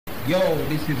Yo,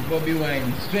 this is Bobi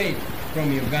Wine, straight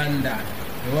from Uganda.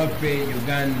 Ewaffe,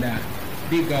 Uganda.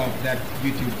 Big up that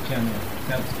YouTube channel.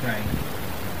 Subscribe.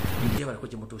 Njebale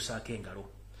ko mutusaake engalo.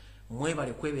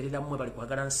 Mwebale kweberera mwebale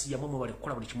kwagala nsi ya mwebale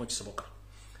kukola buli kimu kisoboka.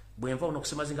 Bwenva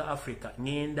onokusemazinga Africa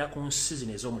ngenda ku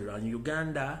nsi ez'omuliraano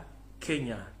Uganda,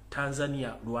 Kenya,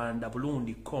 Tanzania, Rwanda,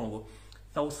 Burundi, Congo,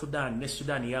 South Sudan ne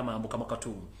Sudan yamambuka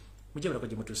makatumu. Mujebale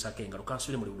ko mutusaake engalo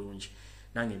kansule muri bulungi.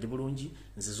 Nange ndi bulungi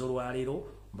nzizo lwalero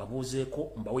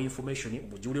mbabuzeeko mbawe information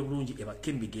mujule bulungi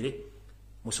ebakembigere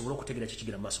musobola okutegera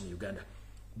kikigira maso mu Uganda.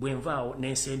 Bwenvaawo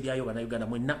n'ensembyayo bana Uganda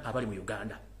mwenna abali mu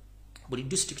Uganda. Buli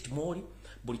district moli,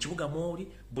 buli kibuga moli,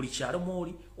 buli kyalo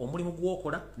moli, omulimu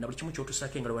gwokola na buli kimu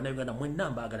kyotusaake engalo bana Uganda mwenna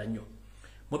mbaagala nnyo.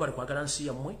 Mwebale kwagala nsi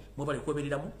yammwe, mwebale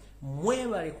kwebereramu,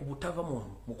 mwebale ku butava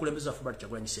mu kulembeza Fubali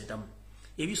Kyagulanyi Ssentamu.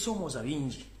 Ebisomooza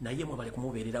bingi naye mwebale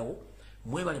kumubeererawo,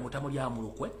 mwebale mutamuli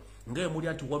amulukwe, ngaye muli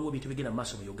anti waliwo bintu bigenda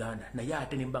maaso mu Uganda naye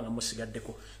ate nembanga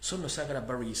musigaddeko. So nno saagala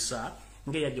barisa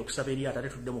ngaye yajja okusaba eri ate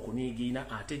tudde mu kuniigiina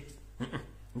ate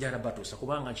njala batuusa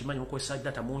kubanga nkimanyi mukozesa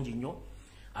data mungi nnyo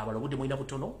abalobudde mulina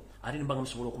butono ate nembanga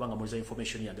musobola okubanga muliza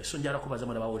information yange. So njala kubaza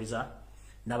mwana bawuliza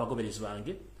n'abagoberezi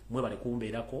bange mwebale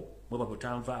kumbeerako, mwebale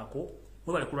butanvaako,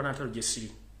 mwebale kulwana ntalo gye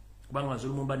siri kubanga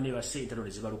nzulumu banne basse entalo ne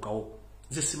zibalukawo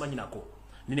nze simanyi nako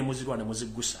nine muzirwana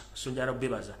muziggusa. So njala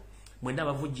bebaza mwenda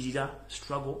abavujjirira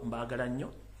struggle mbaagala nnyo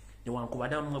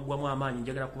newankubadde mwagwamu amaanyi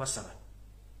njagala kubasaba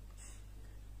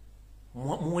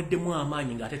muweddemu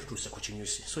amaanyi ng'ate tutuuse ku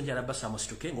kinyusi. So njala basa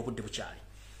musituke ng'obudde bukyali.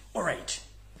 Alright,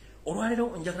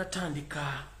 olwaleero njagala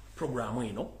tandika programu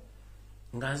eno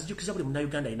nga nzijukiza buli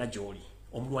munnayuganda alina gy'oli,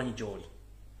 omulwanyi gy'oli.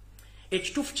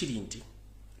 Ekituufu kiri nti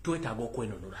twetaaga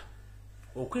okwenunula.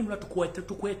 Okwenunula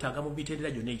tukwetaaga mu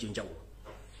mitendera gyonna egy'enjawulo.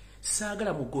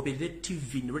 Saagala mugoberere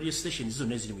TV ne radio station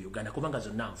zonna eziri mu Uganda kubanga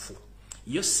zonna nfu.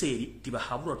 Yo seri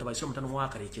tibahabula tabayisira mutano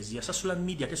mwakarekezi yasasula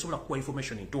media tesobola kuwa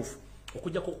information entuufu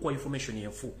okujjako kuwa information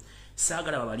enfu.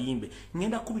 Saagala babalimbe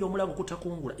ngenda kubira omulago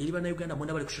kutakungula eri bana Uganda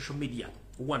mwenda bali ku social media.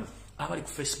 One, abali ku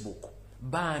Facebook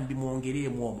bambi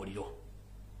mwongereemu omuliro.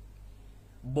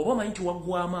 Bobo manyi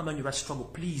wagwama amanyi ba struggle,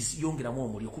 please yongeramu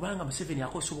omuliro kubanga Museveni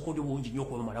akozesa obukodyo bungi nnyo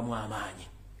okubamalamu amaanyi.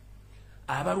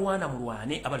 Abalwana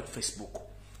mulwane abali ku Facebook,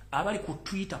 abali ku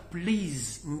Twitter,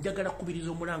 please njagala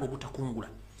kubiriza omulango butakungula.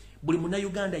 Buli muna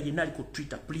Uganda yenna ali ku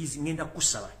Twitter, please ngenda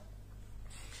kusaba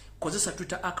kozesa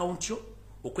Twitter account yo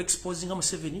okuexposinga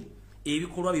Museveni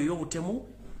ebikolwa byo by'obutemu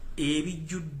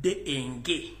ebijjudde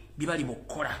enge bibali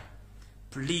mukola.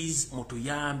 Please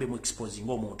mutuyambe mu exposing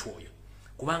omuntu oyo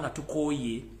kubanga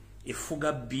tukoye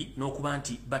efuga bbi n'okuba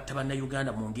nti batta banna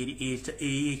Uganda mu ngeri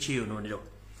ey'ekyeyononero.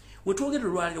 Wetwogere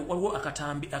lwaliro waliwo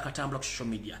akatambula ku social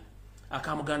media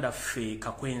akamuganda ffe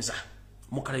kakwenza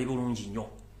mukalabi bulungi nnyo.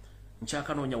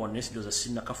 Nkyakanoonya wano nesidoza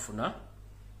sinnakafuna.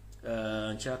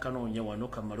 Nkyakanoonya wano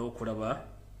kamala okulaba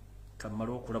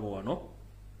wano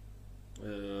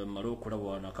mala okulaba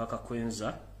wano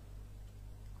akakakwenza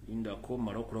lindako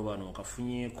mala okulaba wano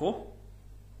akafunyeeko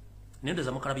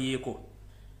nendoza mukalabyeko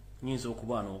nyinza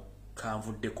okuba wano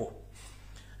kanvuddeko.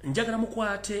 Njagala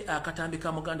mukwate akatambi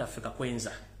ka muganda ffe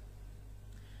kakwenza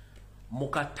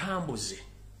mukatambuze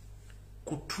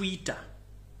ku Twitter,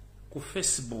 ku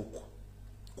Facebook,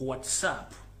 ku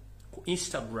WhatsApp, ku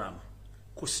Instagram,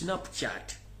 ku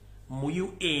Snapchat, mu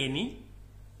UN,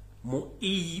 mu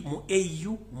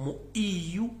AU, mu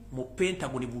EU, mu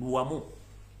Pentagon bulwamu.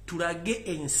 Tulage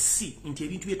ensi nti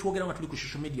ebintu byetwogera nga tuli ku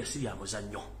social media si bya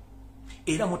muzannyo.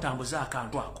 Era mutambuza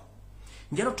akantu ako.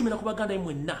 Njala okutumira ku baganda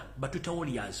mwenna ba Twitter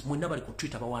warriors mwenna bali ku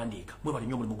Twitter bawandiika mwe bali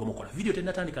nnyo mulimu gomokola. Video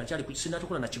tennatandika nkyali ku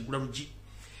sinatukola na kigula lugi.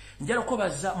 Njala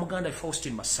kubaza muganda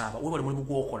Faustin Masaba we bali mulimu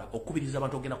gwokola okubiriza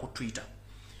abantu ogenda ku Twitter.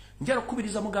 Njala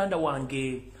kubiriza muganda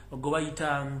wange go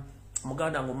bayita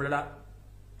muganda ng'omulala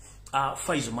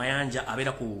Faizo Mayanja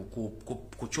abera ku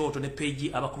Kyoto ne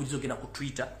page abakubiriza ogenda ku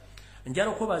Twitter.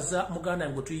 Njala kubaza muganda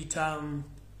ngo tuyita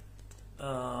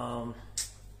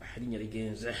erinnya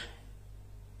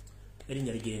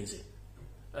ligenze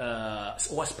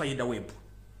wa Spider Web.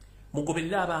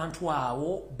 Mugoberera abantu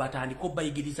awo batandika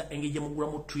obayigiriza engeri mugula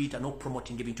mu Twitter no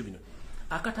promoting ebintu bino.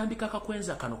 Akatambika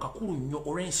kakwenza kano kakulu nnyo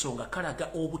olw'ensonga kalaga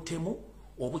obutemu,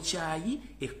 obukyayi,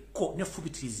 ekko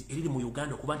n'effubitirizi eriri mu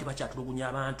Uganda okuba nti bakyatulugunya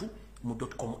abantu mu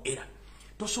 .com era.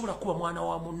 Tosobola kuba mwana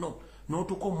wa munno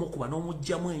n'otuuka omukuba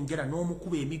n'omugjamu enjala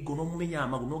n'omukuba emiggo n'omumenya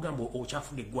amagu n'ogamba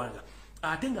okyafuga eggwanga.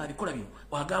 Ate ng'abikola bino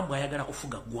wagamba ayagala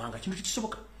kufuga ggwanga. Kintu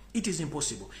kikisoboka. It is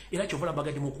impossible. Era kyovola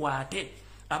bagadde mukwate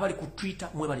abali ku Twitter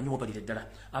mwe bali nnyo balire ddala,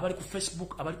 abali ku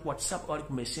Facebook, abali ku WhatsApp, abali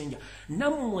ku Messenger,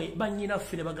 nammwe bannyina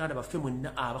ffe ne baganda baffe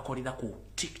mwenna abakolera ku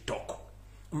TikTok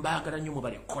mbaagala nnyo mwe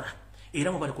bali kukola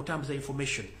era mwe bali kutambuza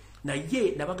information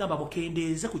naye nabagamba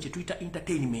mukendeeze ku kye tuyita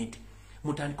entertainment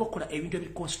mutandika okukola ebintu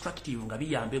ebiconstructive nga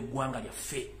biyamba eggwanga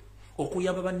lyaffe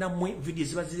okuyamba bannammwe video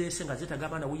ziba zireese nga zeetaga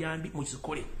abaana buyambi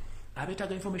muzikole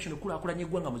abeetaaga information okulaakulanya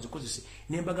eggwanga muzikozese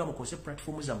nembaga mukozese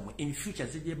platform zammwe in future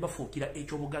zijje bafuukira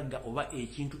ekyobugagga oba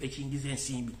ekintu ekiyingiza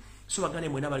ensimbi so bagane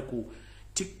mwena bali ku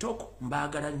TikTok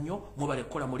mbaagala nnyo mwebale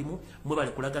kukola mulimu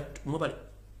mwebale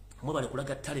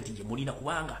kulaga talent gye mulina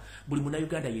kubanga buli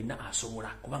Munnayuganda yenna asobola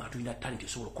kubanga tulina talent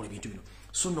esobola okukola ebintu bino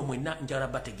so nno mwenna njagala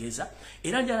bategeeza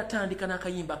era njagala tandika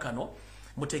n'akayimba kano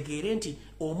mutegeere nti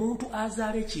omuntu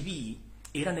azaala ekibi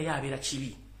era naye abeera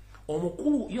kibi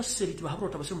omukulu yoseriti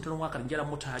bahabula tabase mutano mwaka njala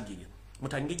mutagire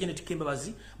mutange Genetic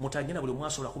Embabazi mutange na buli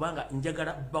mwasobola kubanga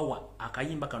njagala bawa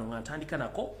akayimba kano nga ntandika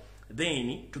nako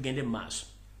then tugende maaso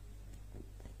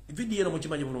video eno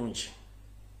mukimanyi bulungi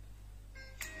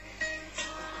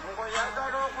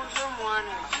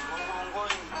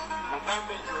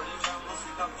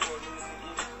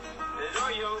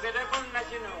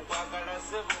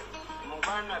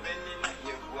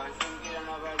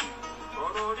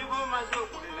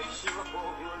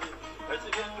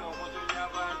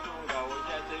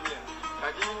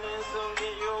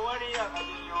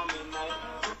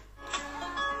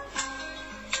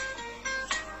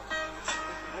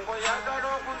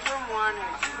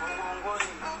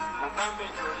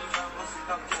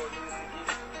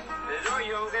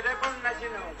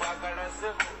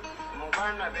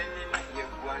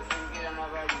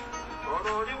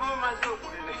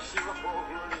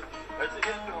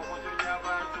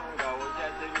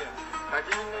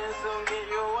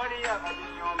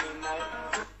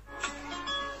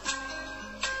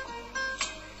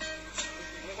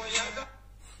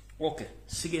Okay,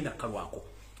 sigenda kalwako.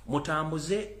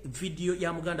 Mutambuze video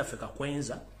ya Muganda Africa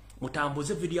kwenza,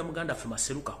 mutambuze video ya Muganda Africa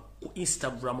maseruka ku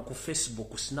Instagram, ku Facebook,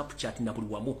 ku Snapchat na buli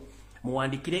wamu.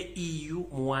 Muwandikire EU,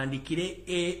 muwandikire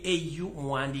AU,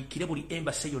 muwandikire buli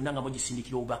embassy yonna nga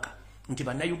mugisindikira obubaka. Nti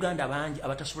bannayuganda bangi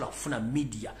abatasobola kufuna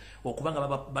media okubanga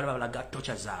balaga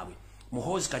tocha zaabwe.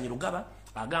 Muhozi Kanyirugaba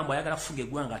agamba ayagala kufuga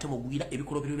eggwanga ate mugwira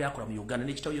ebikolobero byakola mu Uganda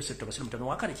n'ekitawo Yosef Tobasile mutano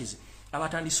wakalekizi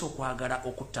abatandise okwagala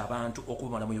okutta abantu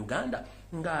okubamala mu Uganda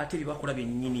nga ate bibakola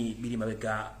byennyini biri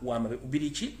mabega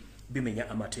biriki bimenya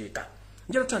amateeka.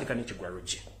 Njala tutandika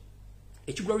n'ekigwarugi.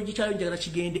 Ekigwarugi kyayo njagala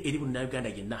kigende eri Munnayuganda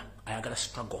yenna ayagala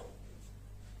struggle.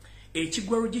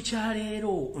 Ekigwarugi kya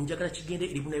leero njagala kigende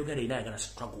eri Munnayuganda yenna ayagala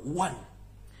struggle. 1.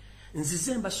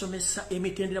 Nzize mbasomesa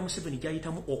emitendera Museveni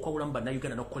gyayitamu okwawulamu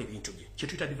bannayuganda n'okukola ebintu bye kye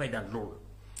tuyita divide and rule.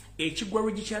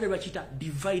 Ekigwarugi kya leero bakiyita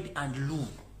divide and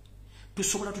rule.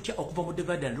 Tusobola tutya okuva mu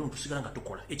divide and rule tusigala nga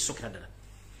tukola ekisookera ddala.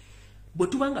 Bwe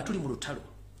tuba nga tuli mu lutalo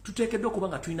tuteekeddwa okuba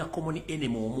nga tulina common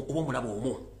enemy omu oba omulabo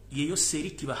omu yeyo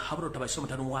seeri tiba habula tabasoma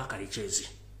mutano wakalekezi.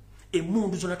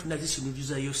 Emmundu zonna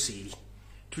tunazisinuliza Yoseeri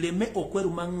tuleme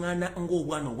okwerumangana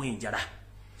ng'obwana obw'enjala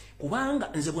kubanga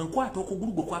nze bwe nkwata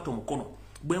okugulu gwe kwata omukono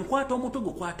bwe nkwata omutwe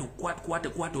gwe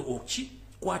kwata oki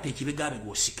kwata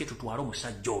ekibegabega osike tutwale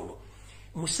omusajja ono.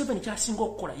 Museveni kyasinga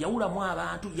okukola yawulamu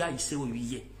abantu yayiseewo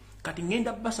ebiye kati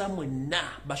ngenda basaba mwenna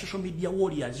ba social media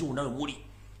warriors wonna we muli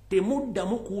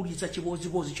temuddamu kuwuliza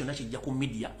kiboozibozi kyonna kijja ku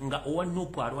media nga owa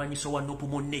Nuupu alwanyisa owa Nuupu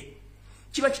munne.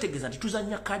 Kiba kitegeeza nti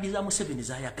tuzannya kaadi za Museveni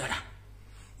z'ayagala.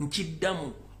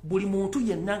 Nkiddamu buli muntu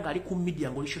yenna ng'ali ku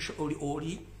media ng'oli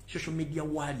social media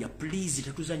warrior please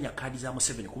tetuzannya kaadi za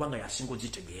Museveni kubanga yasinga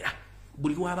ozitegeera.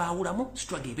 Buli lwabaawulamu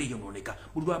struggle ebe yonooneka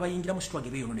buli lwabayingiramu struggle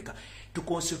ebe yonooneka.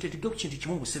 Tuconcentrate ku kintu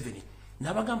kimu Museveni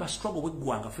n'abagamba struggle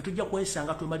w'eggwanga ffe tujja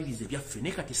kwesanga twemaliriza ebyaffe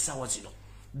naye kati essaawa zino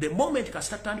the moment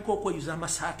kasita tutandika okweyuza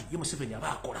amasaati ye Museveni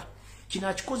aba akola kino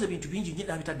akikoze ebintu bingi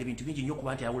nnyo abitadde ebintu bingi nnyo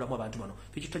kuba nti ayawulamu abantu bano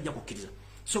ffe tutajja kukkiriza.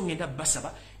 So ngenda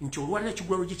basaba nti olwalira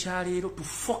ekigwarugi kya leero tu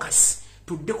focus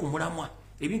tudde ku mulamwa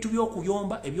ebintu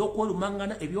by'okuyomba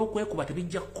eby'okwerumangana ebyokwekuba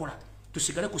tebijja kukola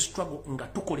tusigale ku struggle nga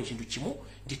tukola ekintu kimu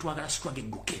nti twagala struggle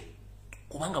egguke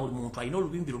kubanga buli muntu alina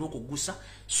olubimbiro lw'okuggusa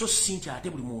so si nti ate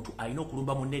buli muntu alina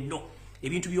okulumba munenno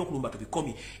ebintu by'okulumba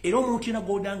tubikomi. Era omuntu yena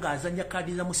godanga azanya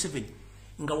kaadi za Museveni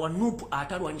nga wa Nuupu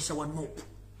atalwanyisa wa Nuupu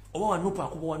oba wa Nuupu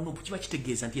akuba wa Nuupu kiba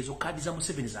kitegeeza nti ezo kaadi za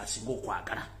Museveni zasinga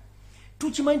okwagala.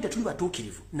 Tukimanyi tetuli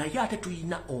batuukirivu naye ate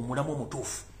tulina omulamu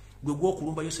omutuufu gwe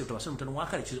gw'okulumba Yosef Tobasile mutano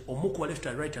wakalekizi omukuba left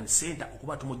and right and center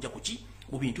okuba tumujja kuki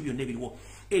mu bintu byonna ebiriwo.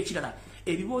 Ekirala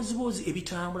ebiboozibozi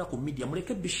ebitambula ku media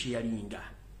muleke bisharinga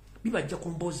bibajja ku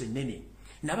mboozi ennene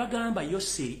nabagamba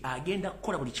Yoseri agenda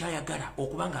kukola buli kyayagala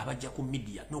okubanga abajja ku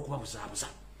media n'okubabuzaabuza.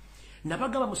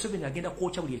 Nabagamba Museveni agenda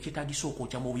kwokya buli ekyetaagisa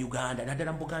okwokya mu Uganda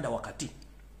naddala mu Buganda wakati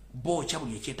bookya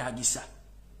buli ekyetaagisa.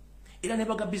 Era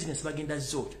nebaga business bagenda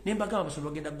zote nembaga abasomi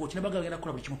bagenda gochi nebaga bagenda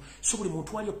kola buli kimu. So buli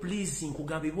muntu wali please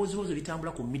nkugamba ebiboozibozi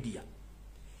bitambula ku media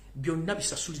byonna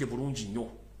bisasulire bulungi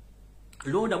nnyo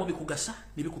londa mu bikugasa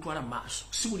ne bikutwala maaso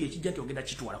sibuli ekijja nti ogenda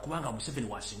kitwala kubanga Museveni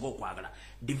wasinga okwagala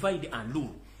divide and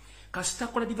rule kasita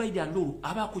kola divide and rule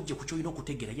aba akujje ku kyoyina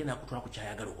okutegeera yena akutwala ku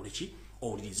kyayagala okoleki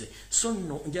owulirize so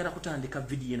nno njala kutandika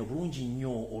video eno bulungi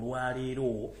nnyo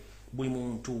olwaleero buli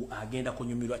muntu agenda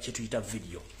kunyumirwa kye tuyita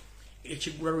video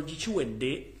ekigulalo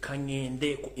gikiwedde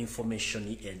kangende ku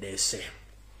information endese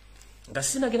nga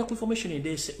sinagenda ku information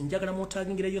endese njagala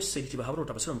mutagingireyo seriti bahabula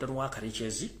otabasira mutano wa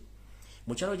karekyezi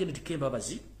mukyalo gye nditikemba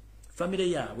bazi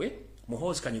family yawe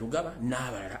muhozi kanyirugaba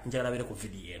n'abalala njagala bere ku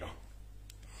video eno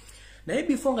naye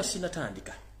before nga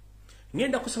sinatandika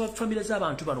ngenda kusaba family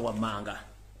z'abantu bano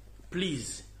wammanga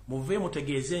please muve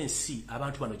mutegeeze Ensi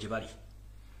abantu bano gye bali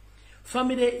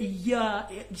family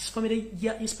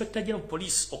ya Inspector General of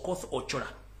Police Okoth Ochola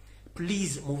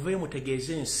please muve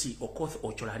mutegeeze Ensi Okoth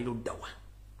Ochola ali luddawa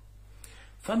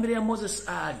family ya Moses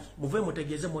Ali muve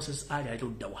mutegeeze Moses Ali ali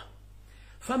luddawa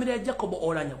family ya Jacob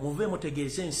Olanya muve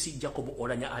mutegeeze Ensi Jacob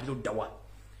Olanya ali luddawa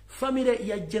family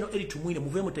ya General Eli Tumwine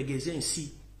muve mutegeeze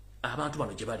Ensi abantu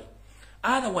bano gye bali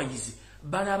otherwise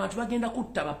bala abantu bagenda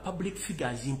kutta public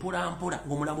figures mpola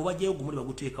ng'omulambo bajjeyo gumuli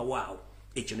baguteeka waawo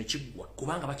ekyo ne kiggwa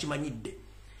kubanga bakimanyidde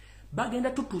bagenda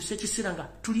tutuuse ekiseera nga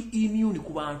tuli immune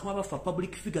ku bantu abafa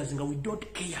public figures nga we don't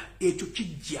care ekyo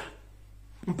kijja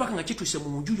mpaka nga kituuse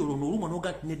mu nju yolwo n'olumwa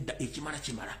n'oga nti nedda ekimala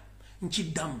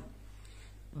nkiddamu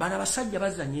bana basajja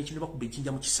bazanya ekyo ne bakuba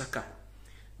ejjinja mu kisaka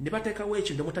ne bateekawo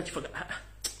ekyo ne mutakifaga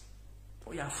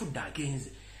oyo afudde agenze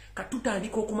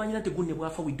katutandika okumanyira nti gunne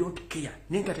bwafa we don't care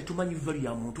naye nga tetumanyi value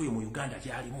ya muntu oyo mu Uganda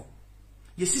gyalimu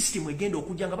ye system egenda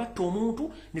okujja nga batta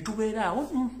omuntu ne tubeeraawo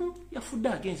yafudde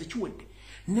agenze kiwedde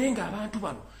naye nga abantu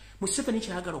bano Museveni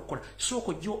kyayagala okukola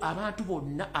sooka jjo abantu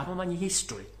bonna abamanyi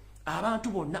history abantu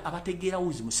bonna abategeera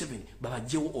wuzi Museveni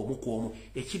babajjewo omu ku omu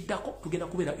ekiddako tugenda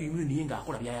kubeera immune ye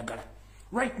ng'akola byayagala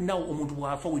right now omuntu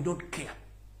bwafa we don't care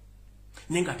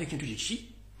naye nga ate ekintu kiki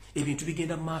ebintu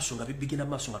bigenda mu maaso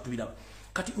nga tubiraba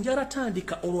kati njala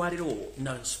tandika olwaliro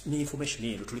ne information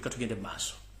eno tulika tugende mu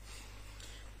maaso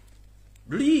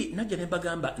luli najja ne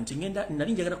bagamba nti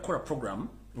nali njagala kukola program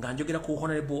nga njogera ku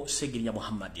Honorable Segirinya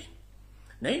Muhammad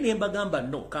naye ne bagamba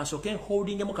no kansooke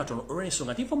holdingemu katono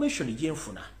olw'ensonga nti information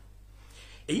gyenfuna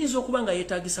eyinza okuba nga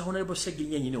yeetaagisa Honorable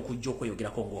Segirinya nnyini okujja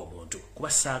okweyogerako ng'omuntu kuba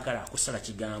saagala kusala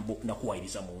kigambo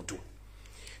nakuwayiriza muntu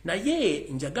naye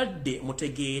njagadde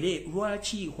mutegeere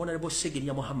lwaki Honorable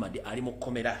Segirinya Muhammad ali mu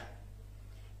kkomera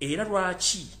era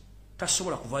lwaki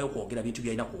tasobola kuvaayo kwogera bintu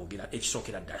byalina kwogera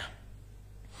ekisookera ddala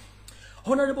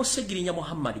Honorable Segirinya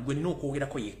Muhammad gwe nina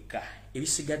okwogerako yekka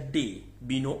ebisigadde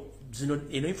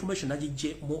eno information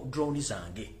nagijje mu drone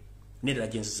zange n'endala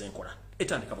gye nzize nkola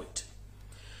etandika bwette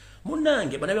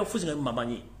munnange bannabyabufuzi nga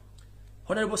mumamanyi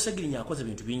Honorable Segirinya akoze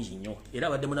bintu bingi nnyo era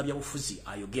abadde munnabyabufuzi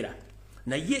ayogera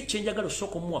naye kyenjagala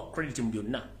osooka omuwa credit mu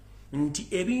byonna nti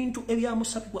ebintu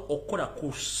ebyamusabibwa okukola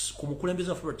ku mukulembeze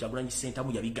wa Federal Kyagulanyi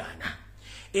Ssentamu yabigaana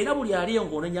era buli aliyo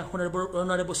ng'onenya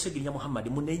Honorable Segirinya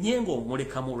Muhammad munenye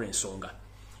ng'omulekamu olw'ensonga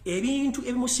ebintu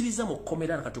ebimusibiza mu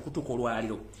kkomera nga tukutuuka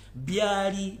olwaliro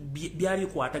byali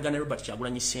bikwatagana Robert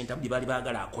Kyagulanyi Ssentamu bye baali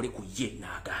baagala akole ku ye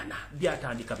n'agaana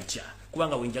byatandika bitya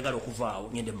kubanga wenjagala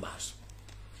okuvaawo ngende mu maaso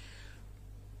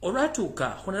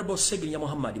olwatuuka Honorable Segirinya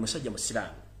Muhammad musajja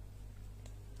musiraamu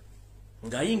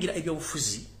ng'ayingira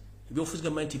ebyobufuzi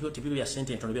gamanyi nti tebibyo bya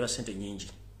ssente entono bya ssente nnyingi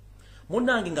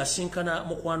munnange ng'asinkana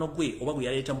mukwano gwe oba gwe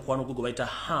yaleeta mukwano gwe gwe bayita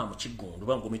Ham Kigundu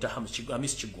oba ng'omuyita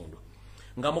Hamis Kigundu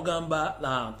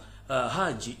ng'amugamba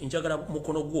Haji njagala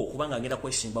mukono gwo kubanga ngenda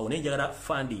kwesimbawo naye njagala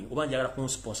funding oba njagala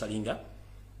kunsponsoringa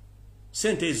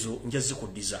ssente ezo nja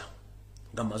zikuddiza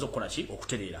nga mmaze okukola ki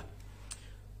okutereera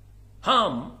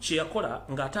Ham kye yakola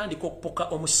ng'atandika okupoka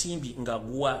omusimbi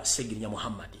ng'aguwa Segirinya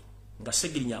Muhammad nga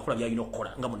Segirinya akola byalina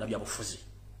okukola nga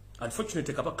munnabyabufuzi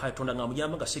unfortunately kabaka Katonda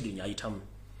ng'amuyamba nga Segirinya ayitamu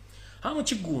Hamu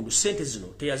Kigundu ssente zino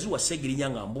teyaziwa Segirinya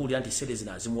ng'ambuulira nti ssente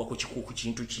zino azimuwako kikuuku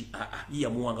kintu ki ye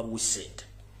yamuwanga buwi ssente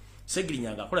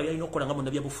Segirinya ng'akola byalina okukola nga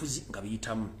munnabyabufuzi nga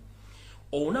biyitamu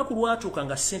olunaku lwatuuka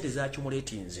nga ssente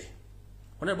zakimuleetinze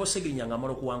Honorable Segirinya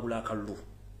ng'amala okuwangula akalulu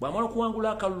bw'amala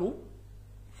okuwangula akalulu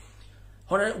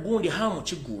gundi Hamu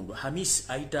Kigundu Hamis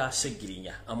ayita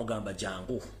Segirinya amugamba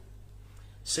jangu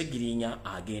Segirinya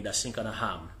agenda sinkana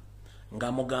Hamu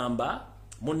ng'amugamba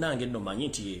munnange nno manyi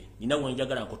nti nina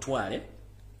wenjagala nkutwale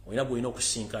era bw'olina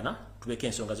okusinkana tubeke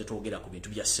ensonga zetwogera ku bintu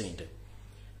bya ssente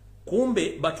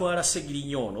kumbe batwala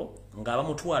Segirinya ono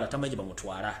ng'abamutwala tamanyi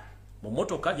bamutwala mu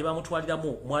motoka gye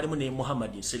bamutwaliramu mwalimu ne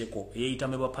Muhammad Nsereko eyeyita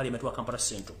member wa parliament wa Kampala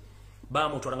Central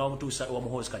bamutwala nga bamutuusa ewa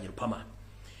Muhoozi Kanyirupama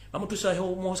bamutuusa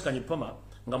ewa Muhoozi Kanyirupama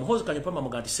nga Muhoozi Kanyirupama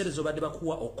muga nti ssente zobadde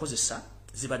bakuwa okukozesa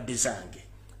zibadde zange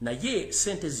naye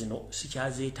ssente zino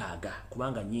sikyazeetaaga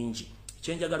kubanga nnyingi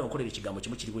kyenjagala onkolera ekigambo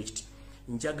kimu kiri bwe kiti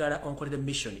njagala onkolera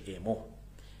mission emo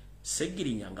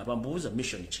Segirinya nga bambuuza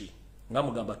mission ki nga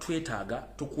mugamba twetaaga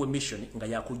tukuwe mission nga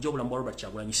yakujja obulamu bwa Robert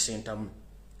Kyagulanyi Ssentamu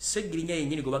Segirinya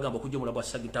yennyini gwe bagamba okujja obulamu bwa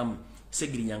Sagitamu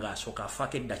Segirinya nga asooka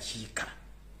afaako eddakiika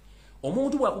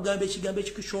omuntu bw'akugamba ekigambo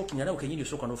ekikishookinya nawe kennyini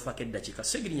osooka n'ofaako eddakiika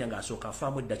Segirinya nga asooka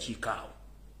afaamu eddakiika awo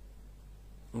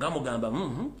nga mugamba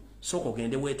sooka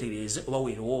ogende weetereeze oba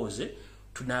weerowooze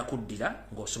tunaakuddira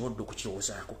ng'osobodde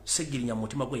okukirowoozaako Segirinya mu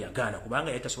mutima gwe yagaana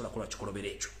kubanga yali tasobola kukola kikolobero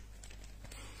ekyo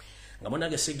nga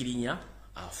munange Segirinya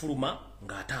afuluma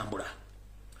ng'atambula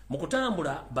mu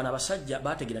kutambula bano abasajja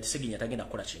baategeera nti Segirinya tagenda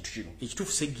kukola kintu kino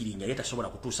ekituufu Segirinya ye tasobola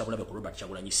kutuusa bulabe ku Robert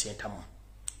Kyagulanyi Ssentamu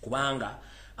kubanga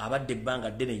abadde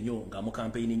ebbanga ddene nnyo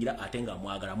ng'amukampeyingira ate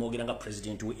ng'amwagala amwogera nga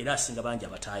pulezidenti we era asinga bangi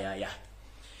abataayaaya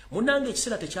munnange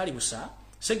ekiseera tekyali busa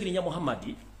Segirinya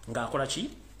Muhammadi ng'akola ki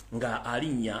nga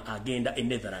alinnya agenda e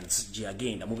Netherlands gye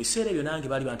yagenda mu biseera ebyo nange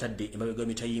baali bantadde emabega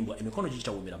emitayimbwa emikono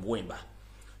gitawumira muwemba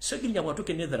Segirinya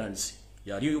bw'atuuka e Netherlands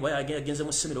yali yagenze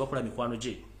mu ssomero bakola mikwano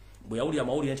gye bwe yawulira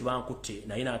amawulire nti bankutte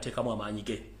naye n'ateekamu amaanyi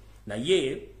ge naye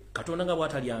Katonda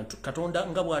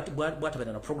nga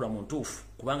bw'atabeera na programu ntuufu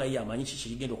kubanga ye amanyi kiki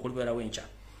kigenda okuliberawo enkya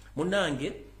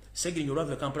munnange Segirinya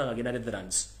olwava e Kampala ng'agenda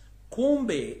Netherlands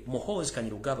kumbe Muhoozi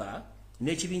Kanyirugaba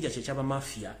n'ekibinja kye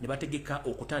ky'abamafia ne bategeka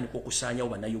okutandika okusaanyawo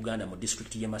bannayuganda mu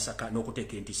disitulikiti y'e Masaka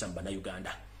n'okuteeka entiisa mu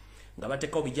bannayuganda nga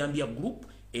bateekawo Bijambia group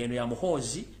eno ya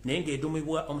Muhoozi naye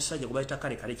ng'edumibwa omusajja gwe bayita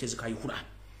Kale Kyezikayihura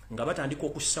nga batandika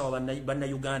okusawa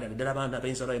bannayuganda naddala abaana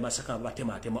ab'ensi y'e Masaka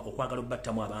batematema okwagala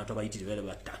okubattamu abantu abayitirivu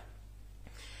batta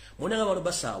munnange bano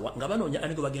basaawa nga banoonya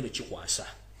ani gwe bagenda okikwasa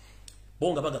bo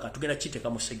nga bagaka tugenda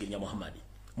kiteeka mu Segirinya Muhammadi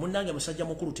munnange musajja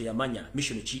mukulu teyamanya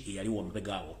mission ki eyaliwo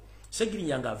omubegaawo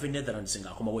Segirinya nga ava Netherlands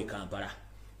ng'akomawo e Kampala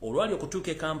olwali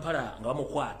okutuuka e Kampala nga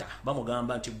bamukwata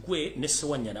bamugamba nti gwe ne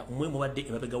Ssewanyana mmwe mubadde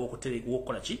emabega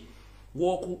w'okukola ki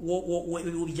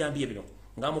w'ebijambiya bino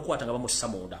ng'amukwata nga bamussa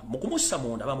munda mu kumussa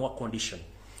munda bamuwa condition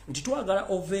nti twagala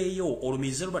oveeyo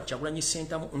olumirize Robert Kyagulanyi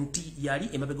Ssentamu nti yali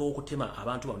emabega w'okutema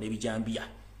abantu bano n'ebijambiya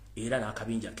era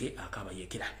n'akabinja ke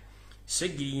akabayeekera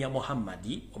Segirinya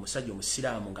Muhammadi omusajja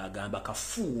omusiraamu ng'agamba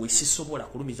kafuuwe sisobola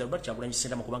kulumiriza Robert Kyagulanyi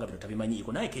Ssentamu kubanga bino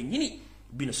tabimanyiiko naye kennyini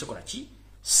bino sikola ki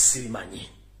sibimanyi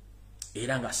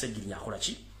era nga Segirinya akola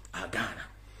ki agaana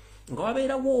nga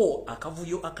wabeerawo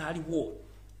akavuyo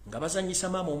akaaliwo nga bazanyisa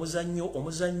maama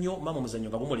omuzannyo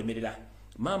nga gumulemerera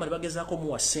maama ne bagezaako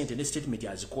muwa ssente ne statement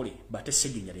azikole bate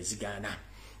Segirinya ne zigaana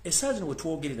essaawa zino bwe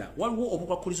twogerera waliwo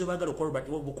obukwakulizo baagala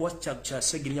okuwa kya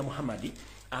Segirinya Muhammadi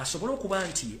asobole okuba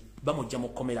nti bamujja mu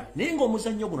kkomera naye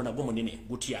ng'omuzannyo guno nagwo munene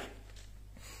gutya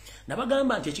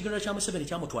nabagamba nti ekigendero kya Museveni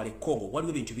kyamutwala e Congo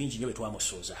waliwo ebintu bingi nnyo bye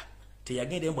twamusooza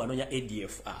teyagenda embu anoonya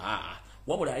ADF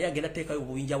wabula yali agenda teekayo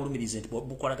obubinja bulumirize nti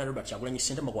bukolagana Robert Kyagulanyi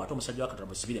Ssentamu kwate omusajja wa Katonda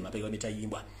Museveni emabega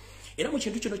w'emitayimbwa era mu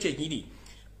kintu kino kyenyini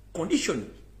condition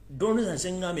Donald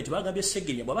Zengame tibagambye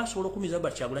Segirinya bw'aba asobola okumiza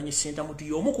Robert Kyagulanyi Ssentamu nti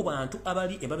y'omu ku bantu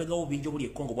abali emabega w'obubinja obuli e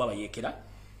Congo bw'abayeekera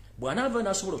bw'anaava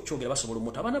n'asobola okukyogera basobola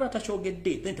omuta abaana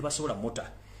batakyogedde then tebasobola muta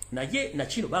naye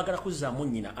nakino baagala kuzzaamu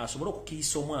nnyina asobole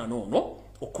okukiisa omwana ono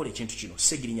okukola ekintu kino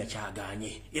Segirinya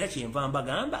kyagaanye era kyenva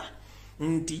mbagamba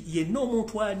nti yenna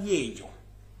omuntu ali eyo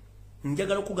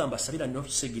njagala okugamba sabira nnyo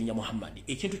Segirinya Muhammadi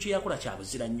ekintu kye yakola kya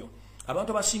buzira nnyo abantu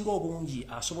abasinga obungi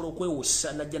asobola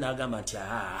okwewussa najja n'agamba nti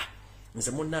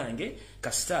nze munnange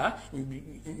kasita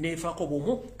neefaako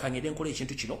bumu kangende nkola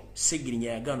ekintu kino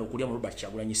Segirinya yagaana okulya mu Robert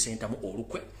Kyagulanyi Ssentamu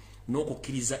olukwe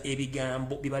n'okukkiriza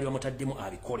ebigambo bye baali bamutaddemu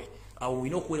abikole awo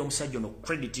olina okuweera omusajja ono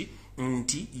credit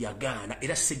nti yagaana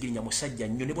era Segirinya musajja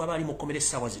nnyo ne bw'aba ali mu kkomera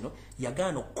essaawa zino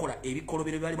yagaana okukola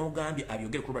ebikolobero bye baali bamugambye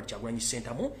abyogere ku Robert Kyagulanyi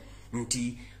Ssentamu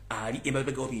nti ali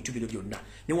emabega w'ebintu bino byonna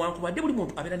newankubadde buli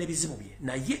muntu abeera n'ebizibu bye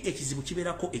naye ekizibu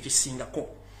kibeerako ekisingako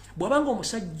bw'abanga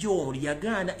omusajja ono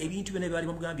yagaana ebintu byonna bye baali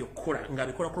bamugambye okukola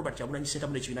ng'abikola ku Robert Kyagulanyi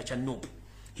Ssentamu n'ekibiina kya NUP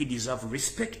he deserve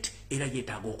respect era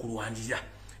yeetaaga okulwanirira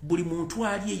buli muntu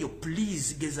ali eyo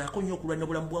please gezaako nnyo okulwanira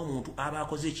bulamu bw'omuntu aba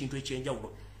akoze ekintu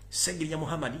ekyenjawulo Segirinya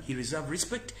Muhammadi he deserve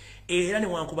respect era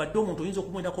newankubadde omuntu oyinza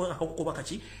okumwendako akakukoba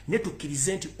kaki ne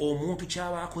tukkirize nti omuntu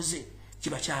kyaba akoze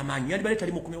kiba kyamaanyi yandibadde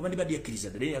tali mukumi oba ndibadde yakkiriza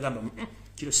ddala naye yagamba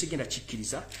kino sigenda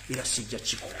kikkiriza era sijja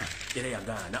kikola era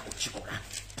yagaana okikola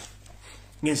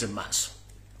ngenze mu maaso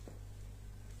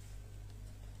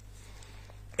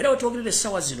era wetwogerera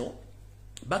essaawa zino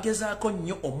bagezaako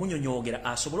nnyo omunyonyogera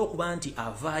asobole okuba nti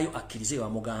avaayo akkirize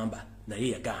bamugamba naye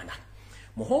yagaana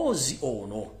Muhoozi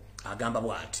ono agamba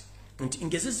bw'ati nti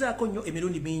ngezezaako nnyo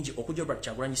emirundi mingi okujja Robert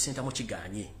Kyagulanyi Ssentamu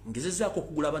kigaanye ngezezaako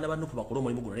okugula abaana ba NUP bakole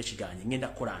omulimu guno nekigaanye ngenda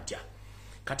kukola ntya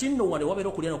kati nno wane wabeera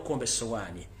okulya n'okukomba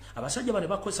essowaani abasajja bano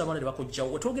bakozesa abaana ne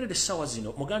bakujjawo wetwogerera essaawa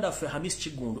zino muganda waffe Hamis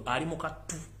Kigundu ali mu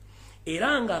kattu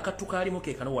era nga akattu kaalimu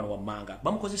ke kano wano wammanga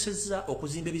bamukozesezza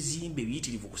okuzimba ebizimbe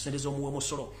biyitirivu ku ssente z'omuwe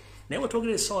musolo naye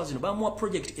wetwogerera essaawa zino bamuwa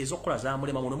project ez'okukola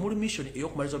zamulema muno muli mission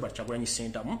ey'okumaliza Robert Kyagulanyi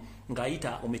Center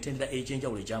ng'ayita mu mitendera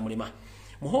egy'enjawulo egyamulema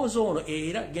muhoozi ono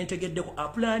era gentegeddeko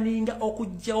aplaninga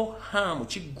okuggyawo hamu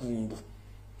kiggumbu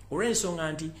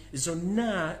olw'ensonga nti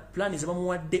zonna plani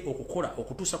zebamuwadde okukola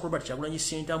okutuusa ku Robert Kyagulanyi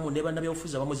Center ne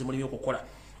bannabyabufuzi abamu zimulimye okukola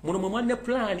muno mwe mwanne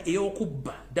plan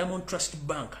ey'okubba Diamond Trust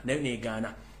Bank nayo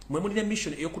neegaana mwe mulina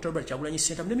mission ey'okutta Robert Kyagulanyi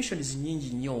Center mune mission nnyingi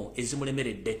nnyo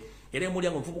ezimulemeredde era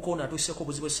emulyango omuvubuka ono atuuseeko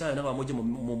obuzibu essaayo n'abamujje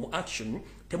mu action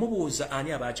temubuuza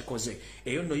ani abakikoze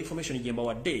eyo nno information gye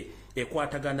mbawadde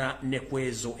ekwatagana ne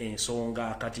kwezo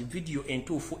ensonga kati video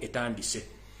entuufu etandise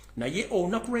naye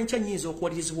olunaku lw'enkya nnyinza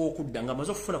okuwalirizibwa okudda nga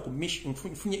maze okufuna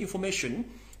nfunye information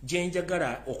gye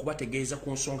njagala okubategeeza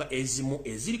ku nsonga ezimu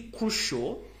eziri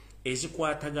crucial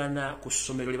ezikwatagana ku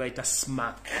ssomero lye bayita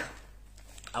SMAC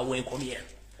awenkomye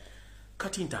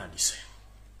kati ntandise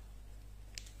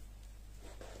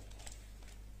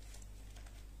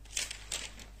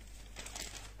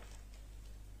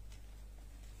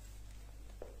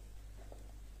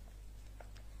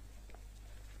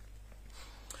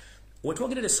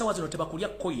wetwogerera essaawa zino tebakulya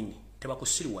coin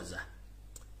tebakusiriwaza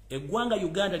eggwanga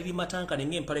Uganda liri matankane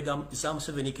ng'empale za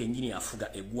Museveni kennyini afuga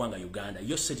eggwanga Uganda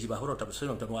yose tibahora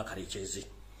otabusomera mutano wa Karekyezi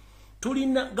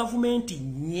tulina gavumenti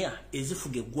nnya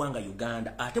ezifuga eggwanga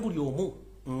Uganda ate buli omu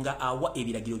nga awa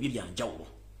ebiragiro bye byanjawulo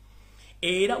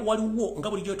era waliwo nga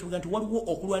bulijjo tuvuga nti waliwo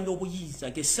okulwanira obuyinza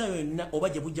ng'essaawa yonna oba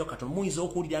gye bujjawo katono muyinza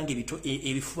okuwulira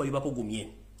ebifuba bibakugumye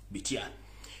bitya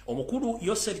omukulu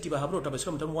Yosef Tibahabula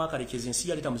otabasira mutamu wa Karekyezi ensi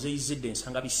yaleta muzeyizidde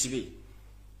ensanga bisibe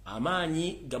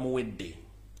amaanyi gamuwedde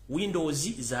Windows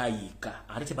zaayika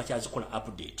ate tebakyazikola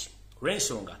update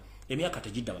olw'ensonga emyaka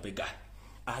tegidda mabega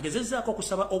agezezzaako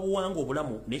okusaba obuwangwa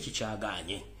obulamu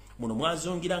n'ekikyagaanye muno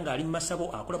mwazungira ng'ali mu masabo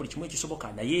akola buli kimu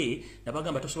ekisoboka naye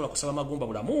nabagamba tosobola kusaba magumba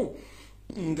bulamu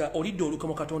nga olidde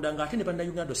olukomo Katonda ng'ate ne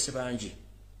bannayuganda bangi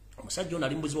omusajja ono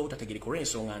ali mu buzibu obutategeereka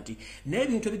olw'ensonga nti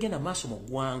n'ebintu ebigenda maaso mu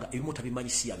ggwanga ebimu tabimanyi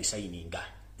si abisayininga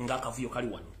ng'akavuyo kali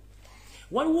wano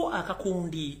waliwo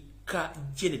akakundi ka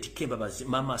Janet Kembabazi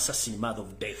Mama Assassin Mother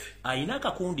of Death ayina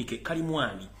akakundi ke kalimu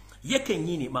ani ye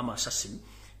kennyini Mama Assassin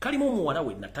kalimu muwala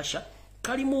we Natasha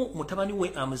kalimu mutabani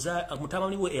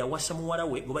we eyawasa muwala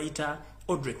we gwe bayita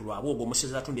Audrey Lwabwogo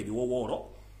omusezi atunda ebiwowoolo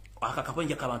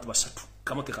akakabinja k'abantu basatu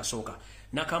kamu ke kasooka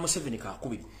n'aka Museveni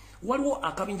kakubiri waliwo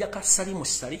akabinja ka Salimu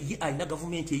Sali ye alina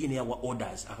gavumenti eyine yawa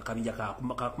orders akakabinja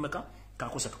kakumeka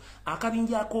kakusatu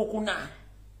akabinja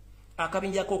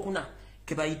akokuna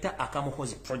ke bayita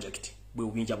akamuhozi project bwe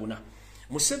ubinja buna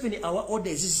Museveni awa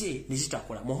orders ze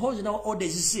nezitakola muhozi nawa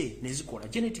orders ze nezikola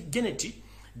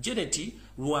Janet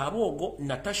Lwabwogo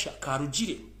Natasha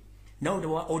Karujire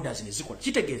nawo wa orders nezikola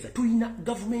kitegeeza tuyina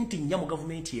gavumenti nyamu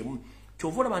gavumenti yemu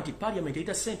kyovola banti parliament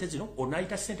eyita sente zino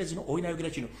onaita sente zino oyinayogera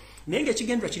kino naye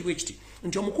ng'ekigendera kiriwo ekiti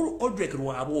nti omukulu Audrey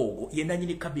Lwabwogo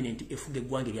yenanyini cabinet efuga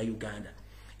eggwanga lya Uganda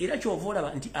era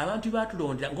kyovola nti abantu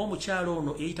batulondera ng'omukyalo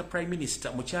ono eyita prime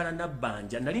minister mukyala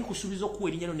Nabbanja nali nkusuubiza okuwa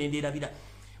erinnya lino nendeerabira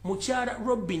mukyala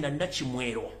Robina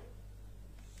Nakimwero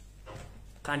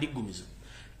kandiggumiza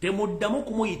temuddamu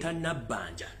kumuyita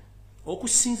Nabbanja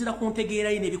okusinzira ku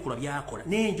ntegeera ye n'ebikolwa byakola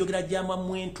n'enjogera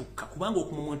gy'amamwentuka kubanga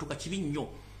okumumwentuka kibi nnyo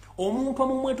omuntu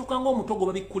amumwentuka ng'omutogo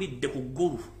babikkulidde ku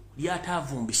ggulu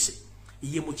lyataavumbise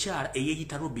ye mukyala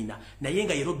eyeeyita Robina naye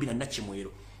nga ye Robina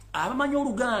Nakimwero abamanyi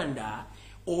Oluganda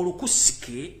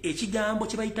olukusike ekigambo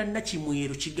kye bayita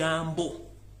Nakimwero kigambo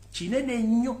kinene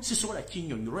nnyo sisobola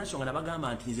kinnyonnyola olw'ensonga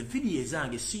nabagamba nti nze vidiyo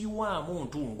ezange siyiwaamu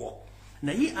ntungo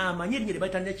naye amanye erinnya lye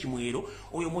bayita Nakimwero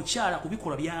oyo mukyala ku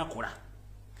bikolwa byakola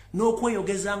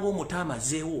n'okweyogeza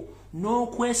ng'omutaamazeewo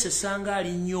n'okwesesanga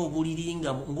alinnyo obuliri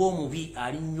ng'omubi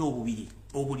alinnyo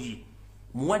obuliri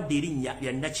muwadde erinnya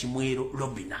lya Nakimwero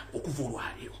Robina okuva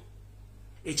olwaleero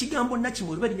ekigambo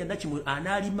Nakimwero berinnya Nakimwero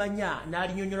anaalimanya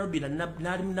n'alinyonyola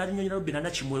Robina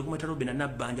Nakimwero kumweta Robina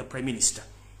Nabbanja prime minister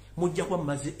mujja kuba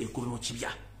mumaze ekkubi mu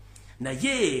kibya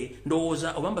naye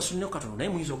ndowooza oba mbasunneko katono naye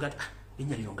muyinza ogati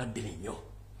erinnya lino nga ddene nnyo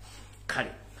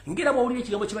kale ngera bw'owulira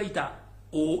ekigambo kye bayita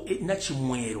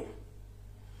Nakimwero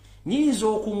nyinza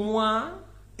okumwa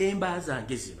emba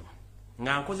zange zino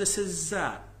nga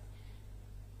nkozesezza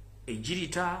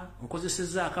ejirita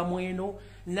nkozesezza akamweno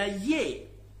naye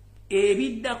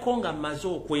ebiddako nga mmaze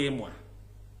okwemwa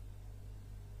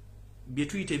bye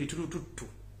tuyita ebitulututtu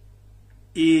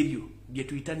ebyo bye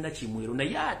tuyita Nakimwero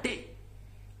naye ate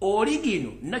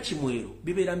oligino Nakimwero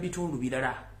bibeera mu bitundu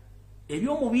birala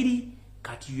eby'omubiri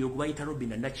kati yo bayita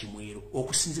Robina Nakimwero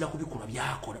okusinzira ku bikolwa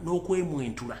byakola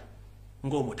n'okwemwentula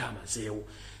ng'omutaamazeewo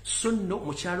so nno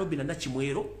mukyala Robina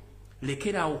Nakimwero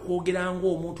lekera okwogera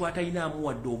ng'omuntu atalina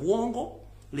amuwadde obwongo,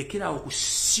 lekera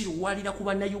okusiruwalira ku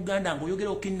bannayuganda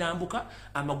ng'oyogera okinnambuka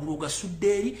amagulu gasudde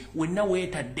eri wenna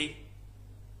weetadde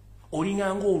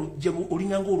olinganga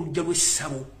olujja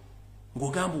lw'essabo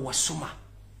ng'ogamba wasoma.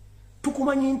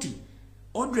 Tukumanyi nti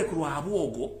Odrek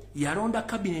Lwabwogo yalonda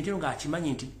kabineeti eno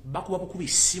ng'akimanyi nti bakuba bukubi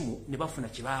essimu ne bafuna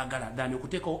kye baagala ddani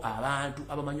okuteekawo abantu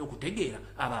abamanyi okutegeera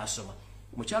abaasoma.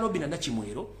 Mukyalo Bina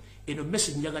Nakimwero eno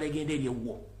message njagala egenda eri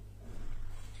ewwo.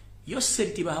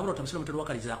 Yoseriti bahabula otamusira mutero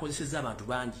wakaliza akozesezza abantu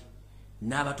bangi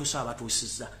n'abatuusa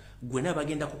abatuusizza gwe naye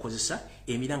bagenda kukozesa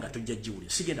emiranga tojja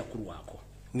giwulira sigenda kulwako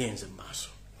ngenze mu maaso.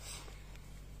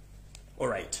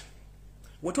 Alright,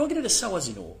 wetwogerera essaawa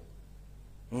zino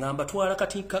ngamba twala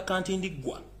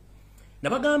kantindiggwa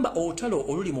nabagamba olutalo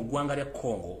oluli mu ggwanga lya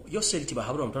Congo. Yoseriti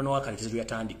bahabula omutano wakaliza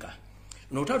luyatandika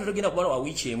n'olutalo tetugenda kubala wa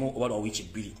wiiki emu oba lwa wiiki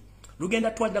bbiri,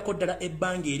 lugenda twalirako ddala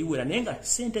ebbanga eriwera naye nga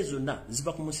ssente zonna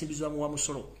ziva ku musimbizwamu wa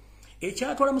musolo.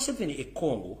 Ekyatwala Museveni e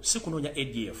Congo si kunoonya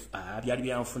ADF byali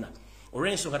byanfuna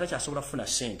olw'ensonga takyasobola kufuna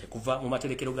ssente kuva mu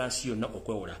materekero ga nsi yonna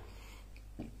okwewola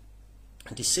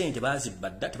nti ssente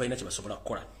baazibadda tebalina kye basobola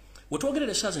kukola.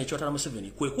 Wetwogerera essaawa zino ekyatwala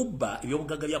Museveni kwe kubba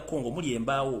ebyobugagga bya Congo muli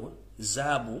embaawo,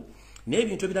 zaabu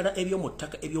n'ebintu ebirala eby'omu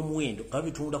ttaka eby'omuwendo nga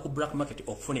bitunda ku black market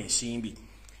okufuna ensimbi.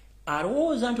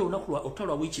 Alowooza nti olunaku olutalo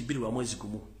lwa wiiki bbiri lwa mwezi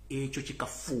gumu ekyo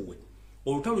kikafuuwe.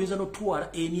 Olutalo luyinza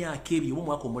n'otwala emyaka ebiri oba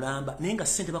omwaka omulamba naye nga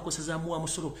ssente bakozesezaamu wa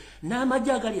musolo.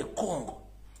 N'amagye agali e Congo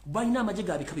balina amagye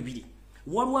ga bika bibiri.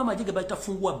 Waliwo amagye ge bayita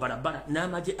funguwa barabara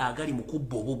n'amagye agali mu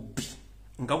kubba obubbi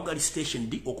nga bugali station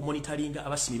D okumonitalinga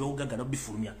abasimi b'obugagga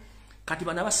n'obifulumya. Kati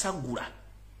bana basagula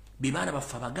be baana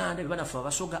baffe Abaganda, be baana baffe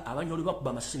Abasoga abanyoli bakuba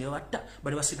amasasi ne babatta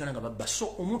bali basigala nga babba.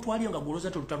 So omuntu aliyo nga gwolooza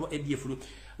nti olutalo lwa ADF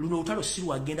luno olutalo si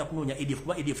lwagenda kunoonya ADF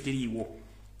kuba ADF teriiwo.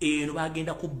 Eno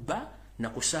bagenda kubba na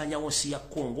kusaanyawo nsi ya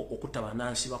Congo okutta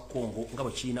bannansi ba Congo nga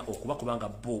bwe kirina okuba kubanga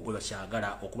bo bwe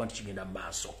bakyagala okuba nti kigenda mu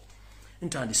maaso.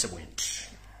 Ntandise bwe nti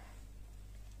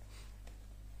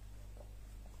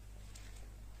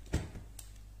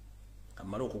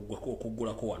amala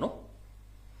okuggulako wano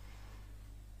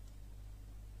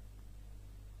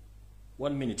 1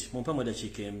 minute mumpamu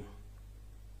eddakiika emu.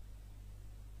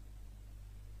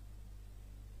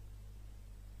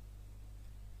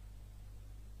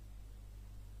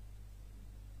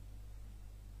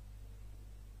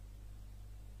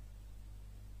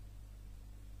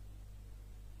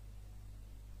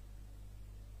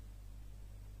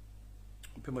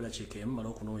 Mpemo dakiika emu mala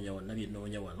okunoonya wano nabye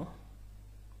nnoonya wano.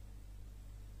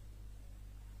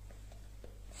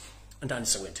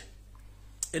 Ntandise bwente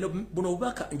eno buno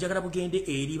obubaka njagala bugende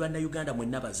eri bannayuganda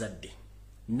mwenna bazadde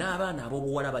n'abaana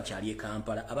ab'obuwala bakyali e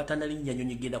Kampala abatannalinnya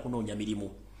nnyonyi genda kunoonya mirimu.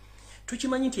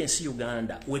 Tukimanyi nti ensi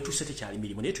Uganda wetuuse tekyali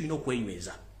mirimu naye tulina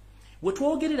okwenyweza.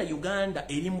 Wetwogerera Uganda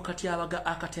eri mu katyabaga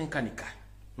akatenkanika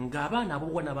ng'abaana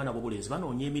ab'obuwala n'abaana ab'obulenzi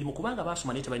banoonya emirimu kubanga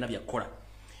baasoma naye tebalina byakkola.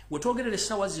 Wetwogerera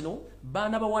essaawa zino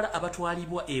baana bawala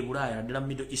abatwalibwa e Bulaaya naddala mu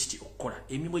Middle East okukola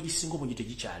emirimu egisinga obungi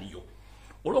tegikyaliyo.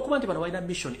 Olw'okuba nti bano balina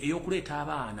mission ey'okuleeta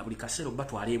abaana buli kaseera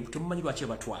batwala temumanyi lwaki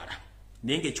batwala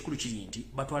naye ng'ekikulu kiri nti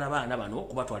batwala abaana bano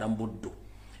kubatwala mu buddo.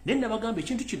 Naye nabagamba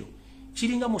ekintu kino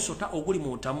kiringa musota oguli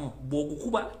mu ntamu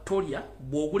bw'ogukuba tolya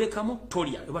bw'ogulekamu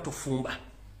tolya oba tofumba.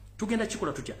 Tugenda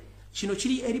kikola tutya? Kino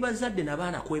kiri eri bazadde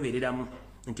n'abaana kwebeereramu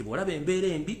nti bw'olaba embeera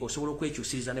embi osobola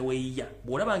okwekyusiriza ne weeyiya.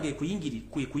 Bw'olaba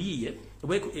ng'ekuyiiye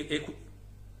oba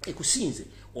ekusinze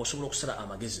osobola okusala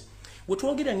amagezi.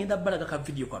 Wetwogerera ngenda balaga ka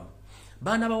vidiyo kano.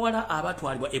 Baana bawala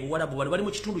abatwalibwa ebuwala bali mu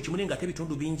kitundu kimu nga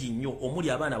tebitundu bingi nnyo omuli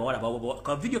abaana bawala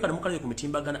ka video kano mukalebe ku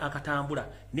mitimbagana akatambula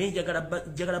naye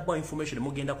njagala bwa information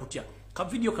mugenda kutya ka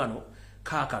video kano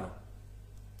kaakano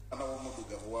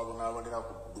omudugavu wabonabonera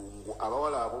ku ddungu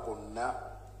abawala abo bonna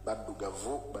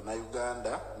baddugavu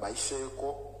bannayuganda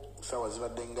bayiseeko ssaawa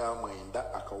zibadde nga 9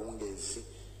 akawungeezi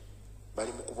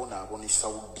bali mu kubonaabona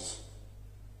Saudi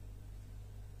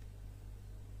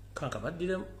kanka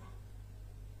baddire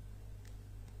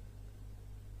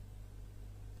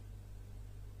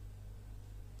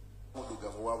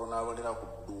omudugavu wabonabonera ku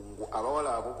ddungu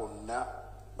abawala abo bonna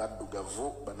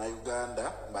baddugavu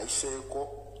bannayuganda bayiseeko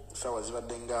ssaawa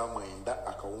zibadde nga 9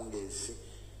 akawungeezi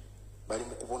bali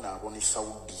mu kubonaabona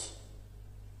Saudi.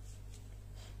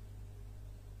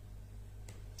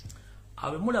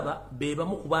 Abe mulaba be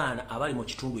bamu ku baana abali mu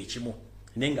kitundu ekimu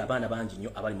naye ng'abaana bangi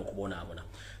nnyo abali mu kubonaabona.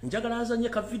 Njagala nzanye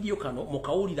ka video kano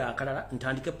mukawulira akalala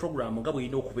ntandike program nga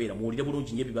bw'erina okubeera muwulire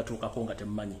bulungi nnyo ebibatuukako nga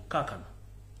temumanyi kaakano.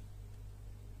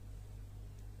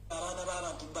 Abaana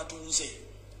b'abantu batunze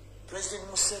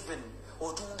President Museveni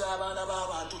otunda abaana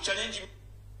b'abantu challenge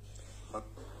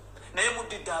naye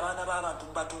muddidde abaana b'abantu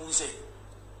batunze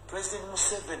President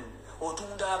Museveni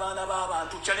otunda abaana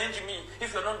b'abantu. Challenge me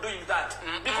if you're not doing that.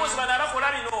 Because bana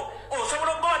bakola bino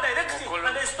osobola go direct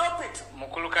and they stop it.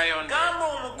 Mukulu Kayonde. Gambo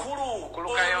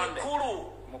mukulu Kayonde.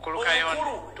 Mukulu Kayonde.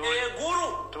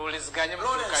 Guru. Tuliziganye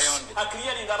Mukulu Kayonde.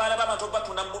 Akiriya ngabala b'abantu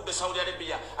batunda mbube Saudi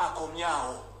Arabia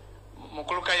akomyawo.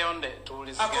 Mukulu Kayonde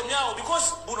tuliziganye. Akomyawo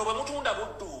because buno bwe mutunda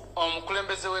buddu.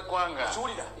 Omukulembeze w'eggwanga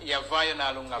yavaayo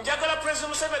n'alunga. Njagala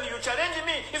President Museveni, you challenge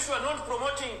me if you are not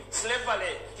promoting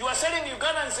slavery. You are selling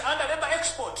Ugandans under labor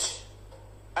export.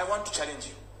 I want to challenge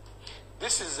you.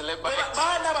 This is labor export.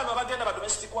 Baana bano abagenda ba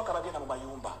domestic work abagenda mu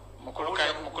mayumba. Mukulu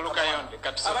Kayonde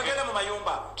katusaba. Abagenda mu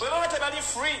mayumba. Bwe baba tebali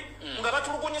free nga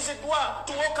batulugunyiziddwa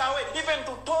to walk away even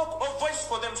to talk or voice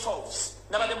for themselves.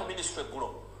 Nabadde mu ministry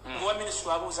eggulo. Ngwa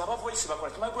ministry abuuza aba voice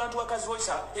bakola. Migrant workers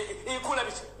voice ekula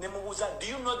biti ne mubuuza, do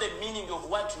you know the meaning of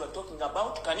what you are talking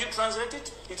about? Can you translate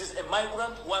it? It is a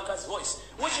migrant workers voice,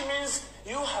 which means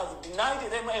you have denied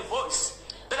them a voice.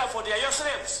 Therefore they are your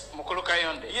slaves. Mukulu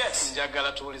Kayonde. Yes.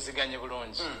 Njagala tuwuliziganye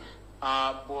bulungi.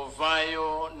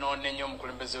 Bw'ovaayo n'onenya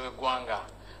omukulembeze w'eggwanga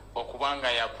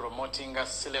okubanga ya promoting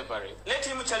slavery. Let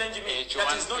him challenge me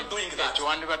that is not doing that.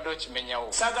 Ekiwandibadde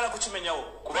okimenyawo. Sagala kukimenyawo.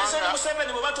 President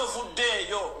Museveni bwe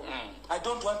batuvuddeeyo. I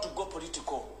don't want to go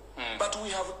political. But we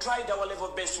have tried our level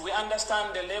best. We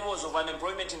understand the levels of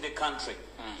unemployment in the country.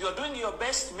 You are doing your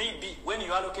best maybe when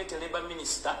you allocate a labor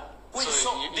minister who is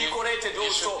so decorated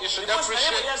also. You should because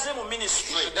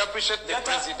appreciate the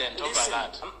president over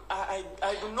that.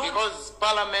 I do not. Because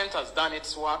Parliament has done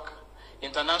its work.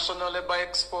 International labor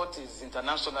export is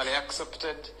internationally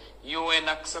accepted. UN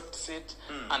accepts it.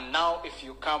 And now if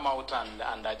you come out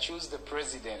and choose the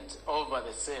president over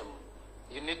the same,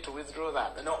 you need to withdraw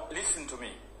that. No, listen to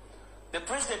me. The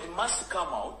president must come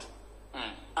out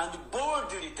and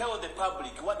boldly tell the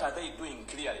public what are they doing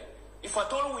clearly. If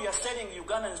at all we are sending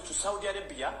Ugandans to Saudi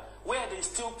Arabia, where they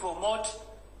still promote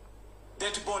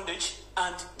debt bondage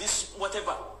and this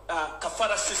whatever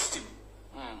kafara system.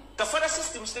 Kafara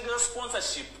system is a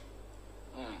sponsorship.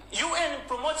 UN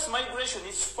promotes migration,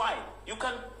 it's fine. You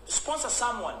can sponsor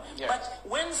someone. Yeah.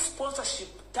 But when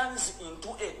sponsorship turns into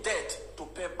a debt to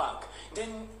pay back,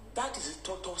 then that is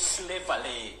total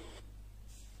slavery.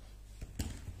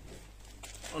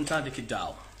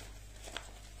 Ontandikiddeawo.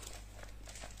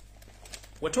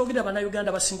 Wetwogera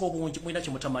bannayuganda basinga obungi mulina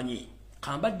kye mutamanyi.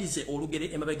 Kambaddize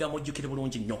olugere emabega mujjukire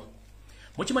bulungi nnyo.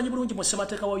 Mukimanyi bulungi mu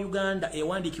ssemateeka wa Uganda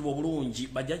ewandiikibwa obulungi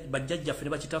bajjajjaffe ne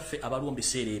bakitaffe abalwa mu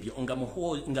biseera ebyo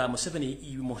nga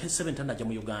Museveni tannajja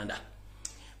mu Uganda.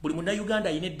 Buli munnayuganda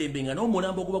alina eddembe nga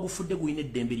n'omulambo oguba gufudde gulina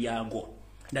eddembe lyagwo.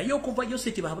 Naye okuva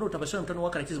Joseph Bahabulota Basira mutano wa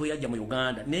Karakizi bwe yajja mu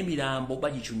Uganda n'emirambo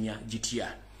bagicunya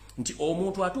gitya. Nti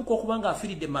omuntu atuuka okuba nga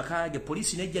afiiridde mu maka ge,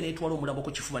 poliisi n'ejja n'etwala omulambo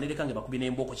ku kifuba n'ereka nga bakubye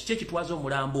n'embooko. Kiki ekitwaza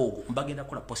omulambo ogwo? Mbagenda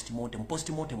kukola postmortem.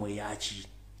 Postmortem eyaki?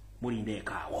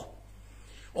 Mulindeekaawo.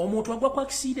 Omuntu agwa ku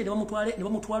accident ne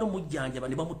bamutwala omujjanjaba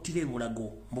ne bamuttira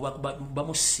emulago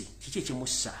bamusse. Kiki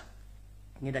ekimussa?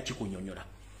 Ngenda kikunnyonnyola.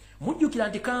 Mujjukira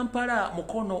nti Kampala,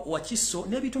 Mukono, Wakiso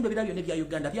n'ebitundu ebirala byonna ebya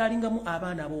Uganda byalingamu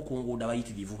abaana ab'okunguuda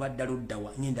bayitirivu baddala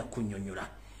oddawa. Ngenda kunnyonnyola.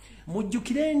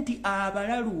 Mujjukire nti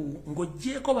abalalu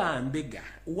ng'oggyeko bambega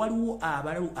waliwo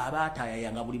abalalu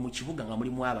abaataayayanga buli mu kibuga nga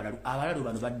mulimu abalalu. Abalalu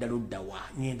bano baddala oddawa.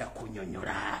 Ngenda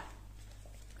kunnyonnyola.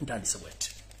 Ntandise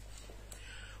bw'eti.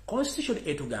 Constitution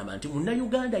etugamba nti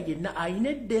munnayuganda yenna ayina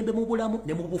eddembe mu bulamu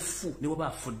ne mu bufu ne bw'aba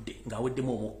afudde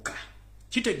ng'aweddemu omukka.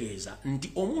 Kitegeeza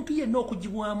nti omuntu yenna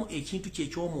okugibwamu ekintu kye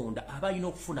eky'omunda aba alina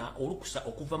okufuna olukusa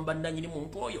okuva mu bannannyini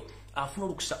muntu oyo afuna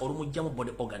olukusa olumuggyamu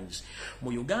body organs. Mu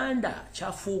Uganda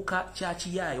kyafuuka kya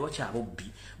kiyaayo kya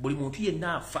bobbi. Buli muntu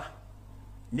yenna afa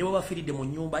ne bwe bafiiridde mu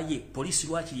nnyumba ye, poliisi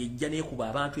lwaki yejja n'ekuba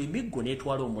abantu emiggo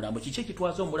n'etwala omulambo. Kiki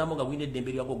ekitwaza omulambo nga gwina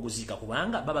eddembe lyagwo oguzika?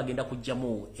 Kubanga baba bagenda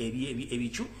kuggyamu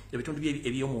ebitundu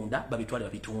eby'omunda babitwale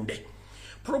babitunde.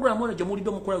 Programu eno gye muwulidde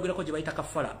omukulayogerako gye bayita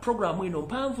kafala. Programu eno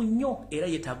mpanvu nnyo era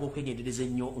yeetaaga okwegendereza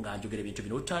ennyo nga njogera ebintu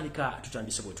bino.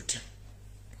 Tutandise bwe tuti.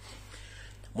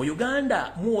 Mu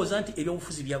Uganda muwoza nti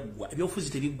ebyobufuzi byaggwa. Ebyobufuzi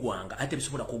tebiggwanga ate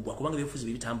bisobola kuggwa kubanga ebyobufuzi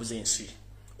bitambuza ensi.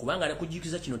 Kubanga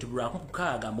alikujikiza kino nti buli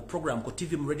mukaaga mu program ku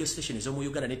TV mu radio station ez'omu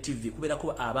Uganda ne TV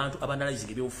kubeerako abantu abanalizing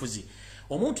ebyobufuzi.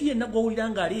 Omuntu yenna gw'owulira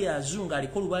ng'ali yazunga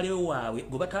aliko olubale waabwe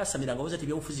gwe bataasamira nga woza ti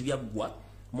ebyobufuzi byaggwa,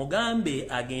 mugambe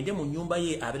agende mu nnyumba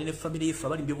ye abeere ne famire ye,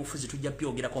 abali mu byobufuzi tujja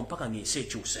byogerako mpaka ng'ensi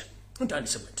ekyuse.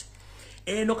 Ntandise bw'eti.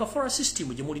 Eno kafara system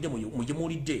gye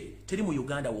muwulidde teri mu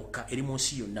Uganda wokka, eri mu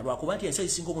nsi yonna, lwakuba nti ensi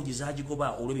ezisinga obungi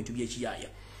zaagigoba olw'ebintu by'ekiyaaya.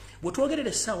 Bwe twogerera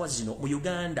essaawa zino mu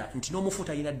Uganda nti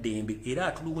n'omufuta alina ddembe era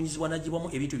atulugunyizibwa n'agibwamu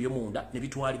ebintu by'omunda ne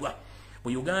bitwalibwa. Mu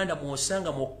Uganda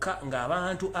mw'osanga mwokka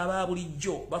ng'abantu aba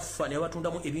bulijjo bafa ne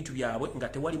batundamu ebintu byabwe nga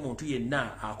tewali muntu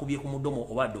yenna akubye ku mudomo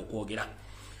obadde okwogera.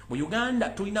 mu Uganda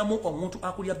tulinamu omuntu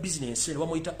akulya business ne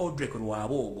bamuyita Odrek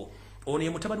Lwabogo ono ye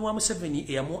mutabani wa Museveni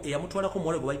eyamutwalako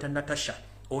muwala gwe bayita Natasha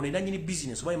ono era nyini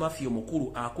business oba mafia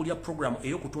omukulu akulya program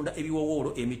ey'okutunda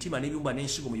ebiwowoolo emitima n'ebyumba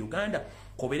n'ensigo mu Uganda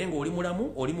kobere nga oli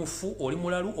mulamu oli mufu oli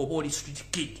mulalu oba oli street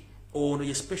kid ono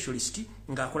ye specialist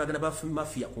ng'akolagana ba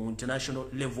mafia ku international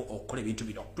level okukola ebintu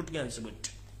bino tutuganizibwe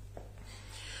tuti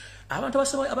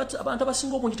abantu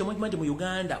abasinga obungi temumanyi mu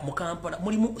Uganda mu Kampala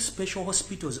mulimu special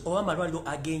hospitals oba amalwaliro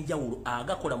ag'enjawulo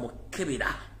agakola mu Kebera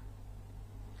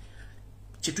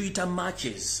kituyita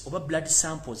matches oba blood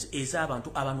samples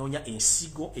ez'abantu abanoonya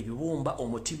ensigo ebibumba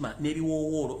omutima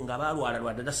n'ebiwowoolo nga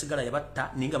balwala ddala sigala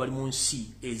yabatta ninga bali mu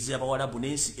nsi ez'Abawarabu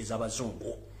n'ensi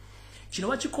ez'Abazungu kino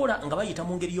bakikola nga bayita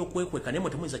mu ngeri y'okwekweka naye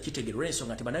mutemuyinza kitegeerera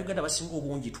ensonga nti bannayuganda basinga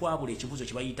obungi twabula ekibuuzo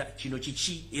kye bayita kino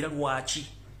kiki era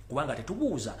lwaki kubanga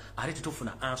tetubuuza ate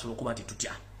tetufuna answer okuba nti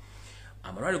tutya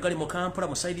amalwaliro gali mu Kampala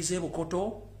mu saidi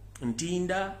z'Ebukoto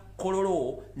Ntinda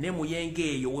Kololo ne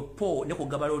Muyenge eyo wepo ne ku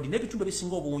Gabalodi n'ebitundu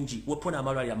ebisinga obungi wepo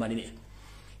n'amalwaliro amanene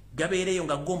gabeereyo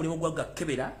nga g'omulimu gwa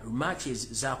Kebera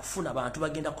matches za kufuna abantu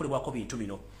bagenda kukolebwako bintu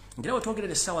bino ngera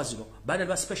wetwogerera essaawa zino baana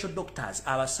ba special doctors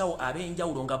abasawo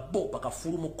ab'enjawulo nga bo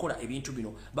bakafulu mu kukola ebintu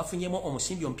bino bafunyemu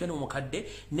omusimbi omupya n'omukadde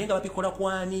naye nga babikola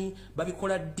kwani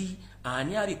babikola ddi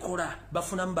ani abikola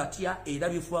bafunamu batya era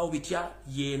bifaawo bitya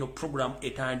yeeno program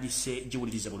etandise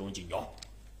giwulirize bulungi nnyo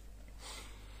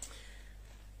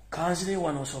kanzire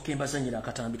wano osooka embazanyira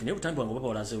akatambi naye obutambi bwange oba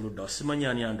bawalaze oludda simanyi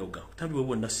ani andoga obutambi bwe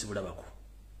bwonna sibulabako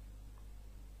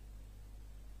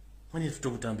manyi tuta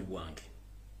obutambi bwange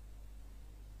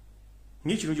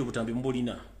Ni kirungi obutambi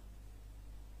mbulina.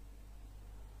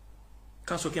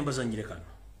 Kansooka embazanyire kano.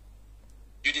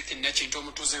 Judith Nakinto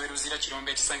omutuuze w'Eruzira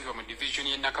Kirombe ekisangibwa mu division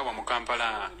y'e NAKACWA mu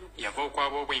Kampala yava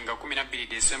okwaba obwenga 12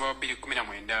 Desemba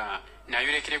 2019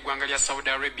 n'ayolekera eggwanga lya Saudi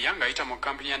Arabia ng'ayita mu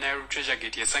kampuni ya Nile Treasure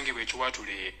Gate yasangibwa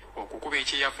ekiwatule okukuba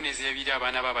ekyeyafuna ezirabira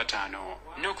abaana b'abataano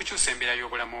n'okukyusa embeera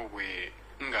y'obulamu bwe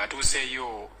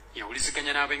ng'atuuseeyo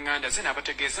yawuliziganya n'ab'enganda ze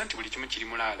n'abategeeza nti buli kimu kiri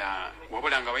mulaala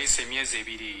wabula nga bayise emyezi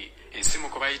 2 essimu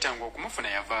kwe bayitanga okumufuna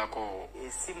yavaako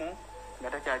essimu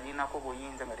nga takyagirinako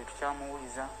buyinza nga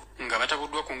tetukyamuwuliza nga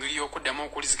batabuddwa ku ngeri y'okuddamu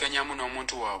okuliziganyamu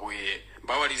n'omuntu waabwe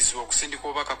bawalirizibwa okusindika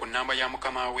obubaka ku nnamba ya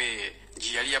mukama we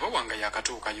gye yali yabawanga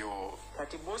yakatuukayo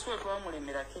kati boosi we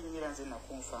twamulemerako ennyira nze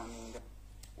nakunfaaminga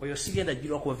oyo sigenda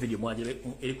jjirwa kuba video mwagire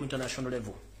eri ku international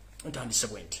level ntandise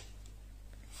bwe nti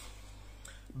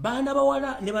baana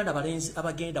bawala ne baana balenzi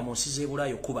abagenda mu nsi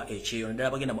z'ebulaaya okuba ekyeyo naddala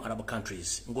abagenda mu Arab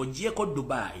countries ng'oggyeko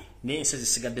Dubai n'ensi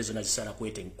ezisigadde zonna zisala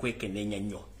kwekenneenya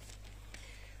nnyo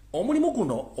omulimu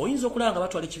guno oyinza okulaba nga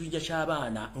batwala ekibinja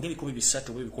ky'abaana nga300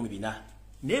 oba 400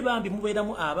 naye bambi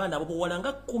mubeeramu abaana abobuwala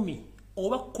nga 10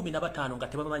 oba 15 nga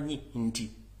tebamanyi nti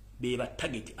be ba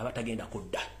target abatagenda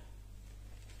kudda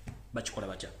bakikola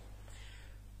batya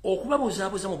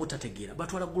okubabuzaabuza mu butategeera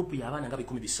batwala gurupu y'abaana nga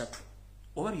 300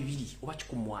 oba 2 oba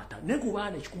 150 naye ku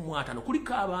baana 150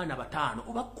 kuliko abaana 5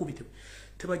 oba 10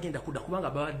 tebagenda kudda kubanga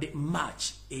babadde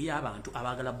match ey'abantu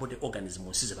abaagala body organism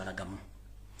mu nsi ze balagamu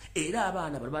era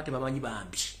abaana bali tebamanyi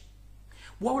bambi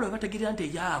wabula bategeera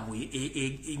nti yaabwe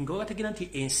nga bategeera nti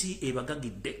ensi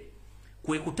ebagagidde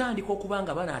kwe kutandika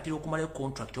okubanga banaatera okumalayo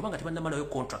contract oba nga tebannamalayo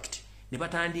contract ne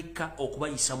batandika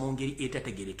okubayisa mu ngeri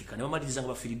etategerekeka ne bamaliriza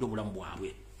nga bafiiridde obulamu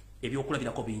bwabwe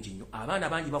ebyokulabirako bingi nnyo abaana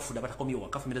bangi bafudde batakomye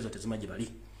waka famire zote zimaje bali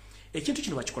ekintu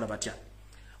kino bakikola batya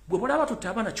gwe bulaba tutte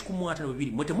abaana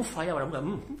 152 mwe temufaayo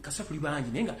abalamu kasa tuli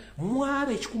bangi naye nga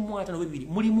mwabe 152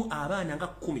 mulimu abaana nga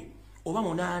 10 oba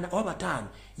 8 oba 5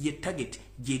 ye target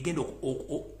gyegenda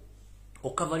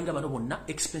okukavalinga bano bonna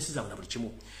expenses zaabwe na buli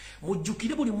kimu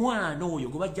mujjukire buli mwana oyo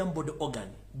gwe bajjamu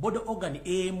body organ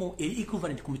emu eri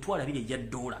equivalent ku $200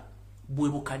 $, bwe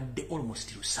bukadde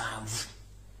almost 7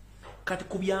 kati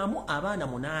kubyamu abaana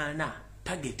 8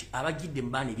 target abagidde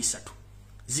mbaana 3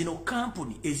 zino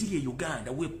kampuni eziri e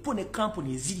Uganda wepone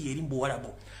kampuni eziri eri Mbuwarabu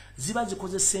ziba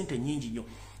zikoze sente nyingi nnyo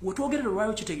wetwogerera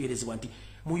olwayo kitegeerezebwa nti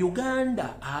mu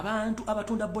Uganda abantu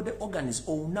abatunda body organs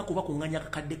olunaku bakunganya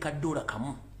akakadde ka $1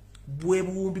 kamu bwe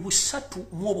buwumbi 3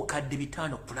 mu obukadde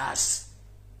 5 plus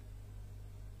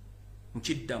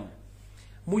nkiddamu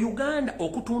mu Uganda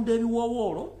okutunda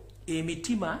ebiwowoolo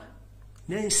emitima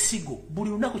n'ensigo buli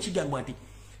lunaku kigambwa nti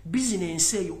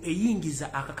bizinensi eyo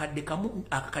eyingiza akakadde kamu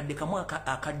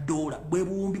aka $1 bwe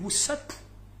buwumbi 3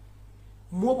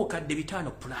 mu obukadde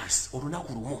 5 plus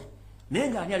olunaku lumu naye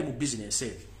nga ani ali mu bizinensi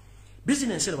eyo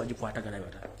bizinensi eno bagikwatagana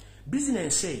bata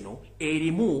bizinensi eno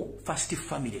erimu first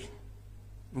family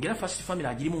ngera first family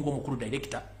agirimu ng'omukulu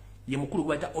director ye mukulu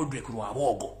gwata Odrek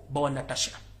Lwabogo bawa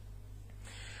Natasha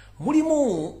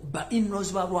mulimu ba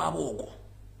in-laws ba Lwabogo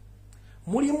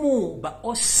mulimu ba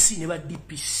OC ne ba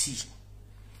DPC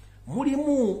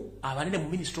mulimu abanene mu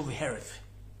Ministry of Health,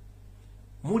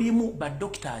 mulimu ba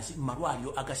doctors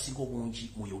malwaliro agasinga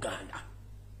obungi mu Uganda.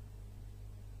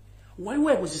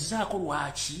 Waliwo ebuzizaako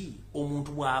lwaki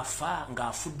omuntu bwafa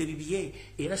ng'afudde bibye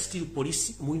era still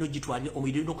police mulino gitwalira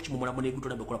omuliro okukimumulamu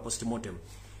n'egutula bekola postmortem.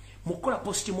 Mukola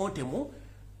postmortem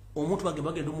omuntu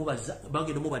bagenda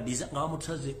mubadiza nga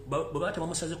bamutaze babata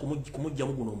bamusaze kumujja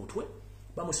mu guno omutwe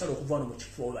bamusala okuvaana mu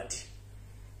kifo bati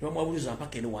bamwabuliza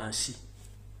mpaka eno wansi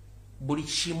buli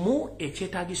kimu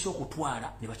ekyetaagisa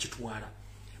okutwala ne bakitwala.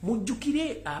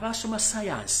 Mujjukire abasoma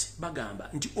science bagamba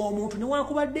nti omuntu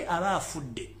newankubadde aba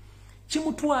afudde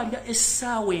kimutwalira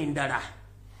essaawa endala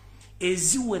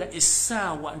eziwera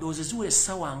essaawa ndowooza eziwera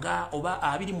essaawa nga oba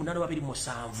 28 oba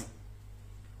 27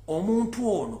 omuntu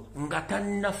ono nga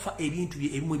tannafa ebintu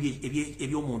ebimu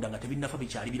eby'omunda nga tebinnafa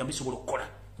bikyali biramu bisobola okukola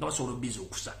nga basobola obbiza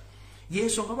okusa.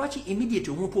 Yensonga lwaki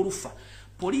immediate omuntu olufa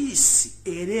poliisi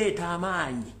ereeta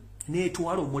amaanyi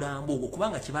n'etwala omulambo ogwo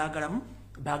kubanga kyebaagalamu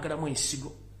baagalamu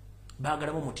ensigo,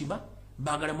 baagalamu omutima,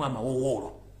 baagalamu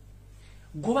amawowoolo.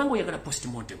 Gobanga oyagala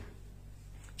postmortem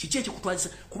kiki ekikutwalisa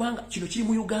kubanga kino kiri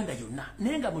mu Uganda yonna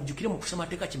naye nga mujjukire mu kusoma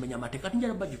mateeka kimenya amateeka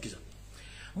tinjala bajjukiza.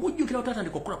 Mujjukire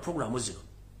otatandika okukola programu zino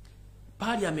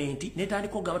Parliament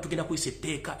netandika ogamba tugenda kuyisa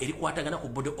etteeka erikwatagana ku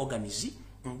body organs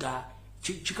nga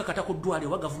kikakata ku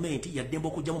ddwaliro wa government yaddemba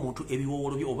okujjamu omuntu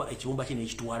ebiwoowolo bye oba ekibumba kino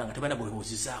ekitwala nga tebalina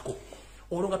bwebuuzizaako.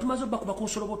 Olwo nga tumaze obbakuba ku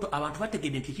nsoloboto abantu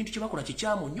bategedde nti ekintu kye bakola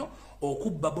kikyamu nnyo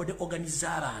okubba body organs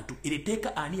z'abantu.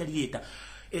 Etteeka ani yalireeta?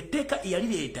 Etteeka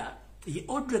yalireeta ye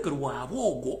Odrek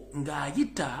Lwabwogo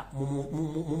ng'ayita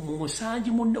mu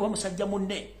musanji munne wa musajja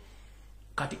munne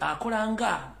kati akola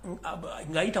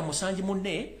ng'ayita musanji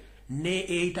munne ne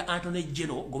eyita Anthony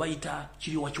Jeno gwe bayita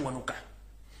Kiriwa Kiwanuka.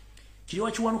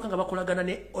 Kiriwa Kiwanuka nga bakolagana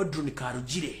ne Odrin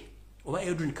Karugire oba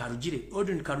Odrin Karugire.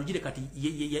 Odrin Karugire kati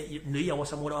ne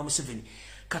yawasa muwala wa Museveni.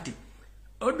 Kati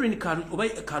Odrin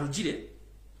Karugire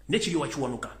ne Kiriwa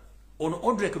Kiwanuka ono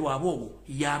Odrek Lwabwogo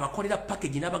yabakolera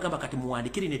package n'abagamba kati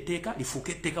muwandikire netteeka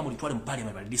lifuuke etteeka mulitwale mu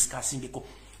Parliament bali discussingeko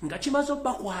nga kimaze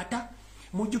obbakwata.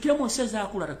 Mujjukire mu nsi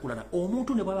ezaakulana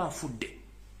omuntu ne bwaba afudde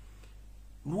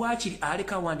lwaki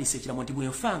aleka awandiisa ekiramu nti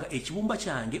bwenfanga ekibumba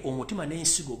kyange omutima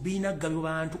n'ensigo birina gabyo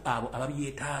bantu abo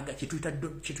ababyetaaga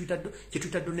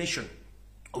kyetuyita donation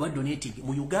oba donating.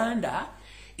 Mu Uganda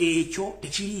ekyo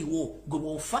tekiriiwo gwe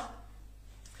bwofa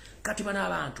kati bana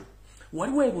abantu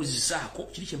waliwo ebuzizaako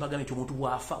kiri kyembagambye nti omuntu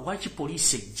bwafa waki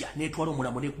poliisi ejja n'etwala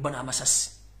omulambo n'ekuba n'amasasi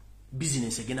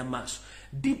business egenda mu maaso.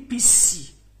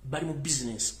 DPC bali mu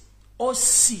business,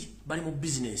 OC bali mu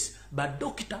business, ba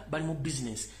doctor bali mu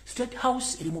business, State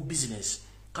House eri mu business.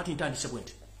 Kati ntandise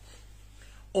bwenti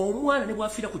omwana ne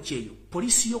bwafiira ku kyeyo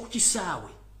poliisi y'oku kisaawe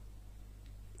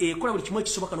ekola buli kimu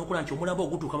ekisoboka n'okola nti omulambo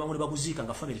ogutuuka bangu ne baguziika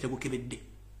nga famire tegukebedde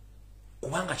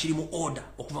kubanga kiri mu order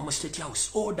okuva mu State House.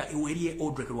 Order eweriye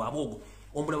Odrek Lwabwogo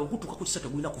omulabo gutuuka ku kisatu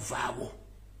gulina kuvaawo,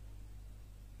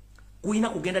 gulina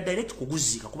kugenda direct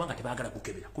kuguziika kubanga tebaagala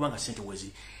gukebera kubanga sente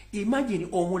weziri. Imagine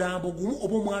omulambo gumu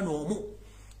oba omwana omu.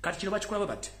 Kati kino bakikolaba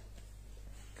bati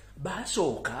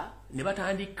basooka ne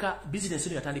batandika business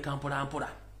eno yatandika mpolampola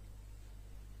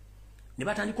ne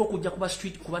batandika okujja ku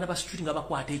baana ba street nga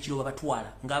bakwata ekiro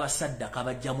babatwala ng'abasaddaka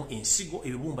abajjamu ensigo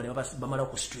ebibumba ne bamalawo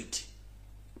ku street.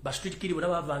 Ba street kid bonna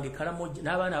bavanga ekalamoja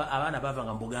n'abaana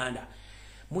bavanga mu Buganda.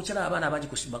 Mukyala abaana abangi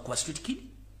ku ba street kid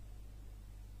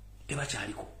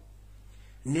tebakyaliko.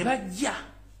 Ne bajja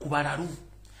ku balalu.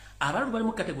 Abalalu bali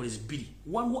mu categories bbiri.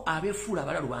 Waliwo abeefuula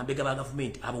abalalu bambega ba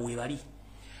gavumenti abo we bali.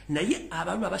 Naye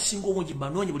abalalu abasinga obungi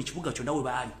banoonye buli kibuga kyonna we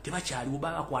baali tebakyaliwo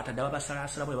babakwata dda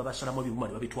babasalaasalamu ne babasalamu ebibuma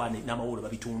ne babitwala n'amawolo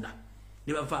babitunda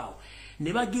ne bavaawo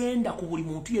ne bagenda ku buli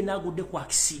muntu yenna agudde ku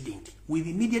accident with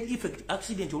immediate effect.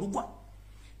 Accident olugwa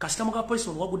kasita muka police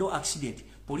ono waguddewo accident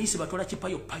poliisi batwala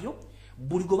kipayo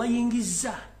buli gwe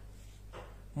bayingiza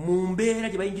mu mbeera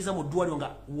gye bayingiza mu ddwaliro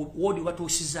nga woodi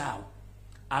batuusizaawo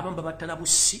abamu babattana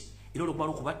bussi era olwokuba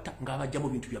lwokubatta ng'abajjamu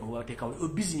ebintu byabwe babateekawo.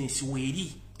 Bizinesi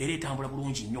weeri era etambula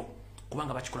bulungi nnyo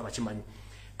kubanga bakikola bakimanyi.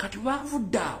 Kati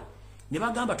bavudde awo ne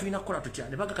bagamba tulina kukola tutya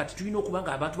ne baga kati tulina okuba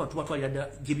nga abantu batwalira ddala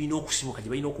gye birina okusimuka gye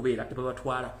balina okubeera ne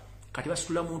babatwala. Kati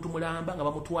basitula muntu mulamba nga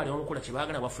bamutwala bamukola kye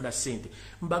baagala bafuna ssente.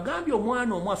 Mbagambye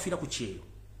omwana omu afiira ku kyeyo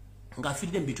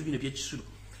ng'afiirire mu bintu bino eby'ekisulu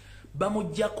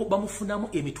bamujjako bamufunamu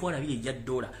emitwalo 2 egya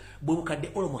 $, bwe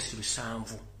bukadde almost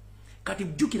 7. Kati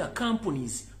jjukira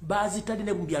companies bazitadde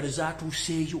ne mu byalo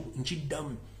zaatuuseeyo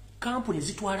nkiddamu. Companies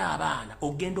zitwala abaana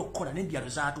ogenda okukola n'ebyalo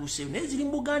zaatuuseeyo naye ziri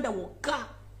mu Buganda wokka.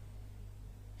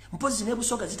 Mpozi ne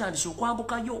Busoga zitandise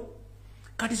okwambukayo.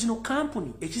 Kati zino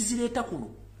company ekizireeta kuno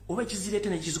oba ekizireeta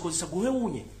n'ekizikozesa gwe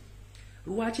weewuunye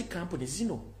lwaki company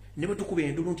zino ne batukuba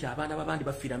endulu nti abaana babandi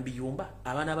bafiira mu biyumba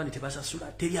abaana abandi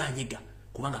tebasasula teri anyiga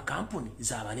kubanga kampuni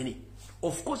z'abanene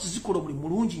of course zikola buli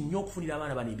mulungi nnyo okufunira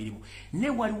abaana bano emirimu ne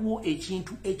waliwo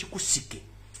ekintu ekikusike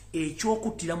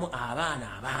ekyokuttiramu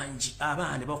abaana abangi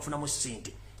abaana bafunamu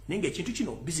ssente naye ng'ekintu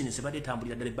kino bizinesi badde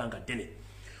etambulira ddala ebbanga ddene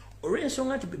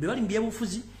olw'ensonga nti be bali mu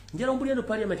byebufuzi njala ombuli eno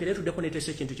parliament era tuddeko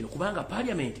neeteesa ekintu kino kubanga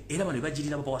parliament era bano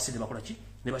bebagirina bapawase ne bakola ki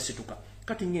ne basituka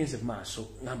kati ngenze mu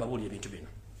maaso nga mbabuulira ebintu bino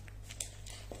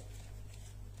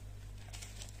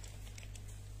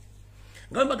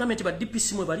nga bagambye nti ba DPC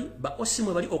mwe bali ba OC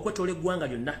mwe bali okwetoola eggwanga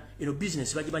lyonna eno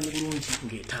bizinesi bagibanye bulungi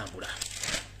ng'etambula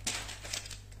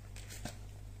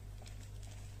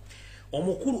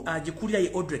omukulu agikulira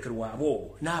ye Odrek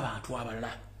Lwabo n'abantu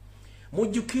abalala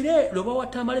mujjukire loba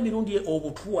watambala emirundi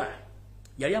obutwa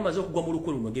yali amaze okugwa mu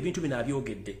lukwe luno ng'ebintu bino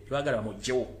abyogedde tebagala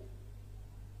bamugjewo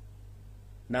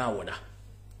naawona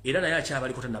era naye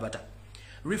akyabaliko tannabata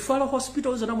referral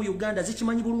hospitals zonna mu Uganda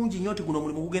zikimanyi bulungi nnyo nti guno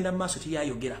omulimu gugenda mu maaso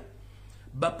teryayogera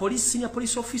ba police senior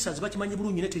police officers bakimanyi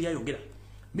bulungi ne teryayogera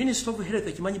Minister of Health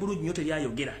ekimanyi bulungi nnyo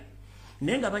teryayogera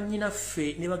naye nga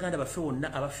bannyinaffe ne baganda baffe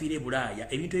wonna abafiira e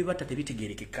Bulaaya ebintu ebibatta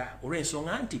tebitegeerekeka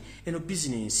olw'ensonga nti eno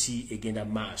bizinensi egenda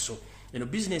mu maaso eno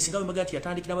bizinensi nga bwe nti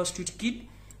yatandikira aba street kid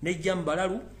nejja mu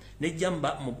balalu nejja mu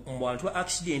bantu ba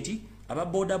accident aba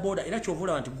boda era kyova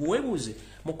olaba nti gweweebuuze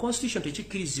mu constitution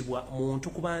tekikkirizibwa muntu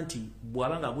kuba nti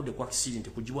bw'aba nga agudde ku accident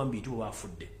kugibwa mu bintu bwe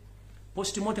baafudde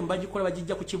postmortem bagikola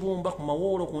bagijja ku kibumba ku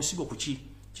mawoolo ku nsigo kuki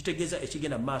kitegeeza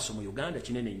ekigenda mu maaso mu Uganda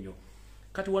kinene nnyo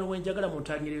kati wano wenjagala mu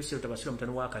ntangiriro y'essiro tabasira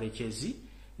mutano wa Kalekezi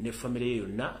ne famire ye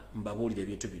yonna mbabuulira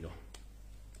ebintu bino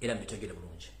era mbitegere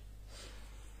bulungi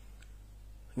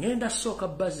ngenda sooka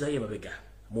bazza ye mabega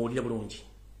muwulire bulungi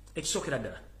ekisookera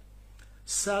ddala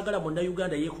saagala munda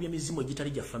Uganda yeekubya emizimu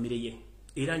egitali gya famire ye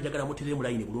era njagala muterere mu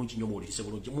layini bulungi nnyo muwulirize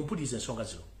bulungi mumpulirize ensonga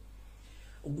zino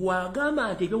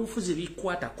gwagamba nti ebyobufuzi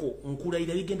bikwatako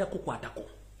nkulayira bigenda kukwatako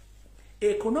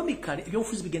economically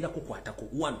ebyobufuzi bigenda kukwatako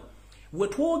one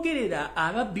wetwogerera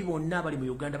ababbi bonna abali mu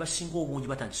Uganda basinga obungi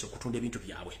batandise okutunda ebintu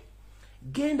byabwe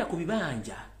genda ku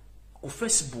bibanja ku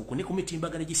Facebook ne ku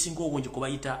mitimbagano egisinga obungi ku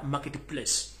bayita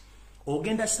marketplace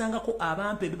ogenda sangako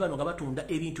abampe bibano nga batunda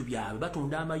ebintu byabwe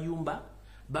batunda amayumba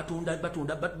batunda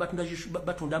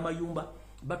amayumba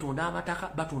batunda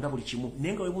amataka batunda buli kimu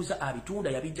naye nga webuuza abitunda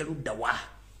yabijja ludda wa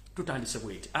tutandise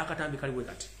bweti akatambi kali bwe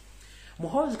kati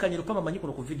muhozi kanyero pama manyi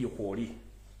kuno ku video kwoli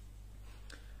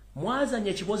mwazanye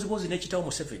ekibozibozi n'ekitawo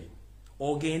Museveni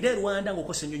ogende Rwanda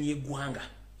ng'okosa ennyonyi y'eggwanga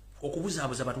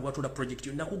okubuzaabuza abantu batunda project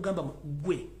yo nakugamba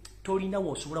gwe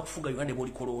tolinawo osobola kufuga Uganda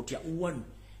bw'olikola otya one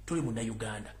toli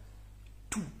munnayuganda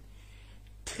two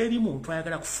teri muntu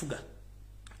ayagala kufuga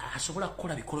asobola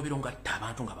kukola bikolobero ngatta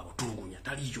abantu nga babutulugunya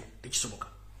taliyo tekisoboka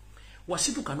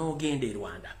wasituka n'ogenda e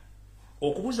Rwanda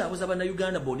okubuzaabuza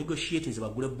bannayuganda negotiate nze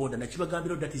bagule boda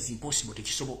nakibagambira that is impossible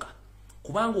tekisoboka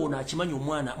kubanga ono akimanyi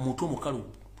omwana muntu omukalu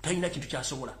talina kintu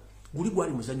kyasobola guli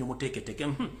gwali muzannyo muteeketeke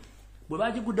bwe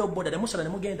bagiguddewo boda nemusala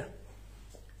nemugenda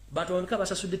batondeka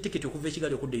basasudde tiketi okuva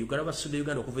ekigali okudda Uganda basasudde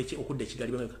Uganda okudda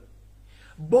ekigali bameka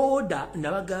boda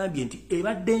nabagambye nti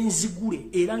ebadde nzigule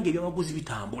era ng'ebyamaguzi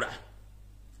bitambula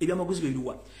ebyamaguzi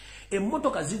biriwa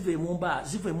emmotoka ziva e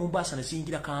Mombasa ne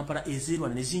ziyingira Kampala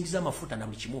ez'Erwanda ne ziyingiza amafuta na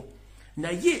buli kimu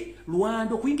naye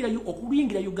Rwanda okuyingira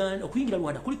Uganda okuyingira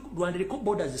Rwanda kuli Rwanda liko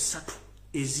borders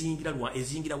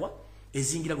 3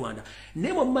 ezingira Rwanda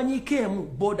nemo mmanyike emu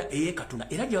boda eyekatuna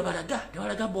era gye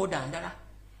babalaga boda ndala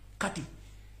kati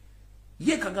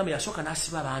ye Kagame yasoka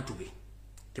nasiba abantu be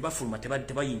tebafuluma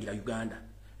tebayingira Uganda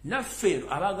naffe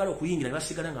abagala okuyingira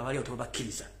basigala nga bali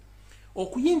otobakkiriza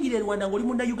okuyingira Rwanda ngoli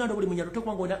munda Uganda buli munyalo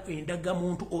tekwanga ona endaga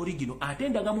muntu original ate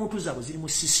endaga muntu zabo ziri mu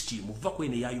system uva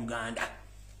kwene ya Uganda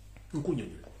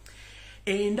nkunyonyola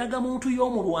endaga muntu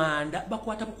y'omu Rwanda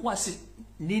bakwata bukwasi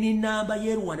nini namba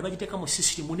ye Rwanda bagiteka mu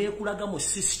system nekulaga mu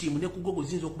system nekugogo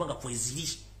zinzo okubanga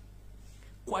kweziri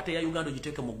kwata ya Uganda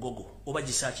giteke mu gogo oba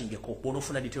gisearching ko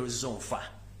bonofuna details zonfa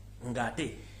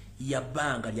ngate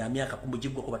yabanga lya myaka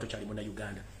kumujibwa ko batokyali mu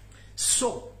Uganda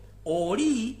so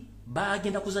oli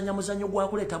bagenda kuzanya muzanyo gwa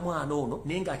kuleta mwana ono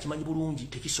nenga akimanyi bulungi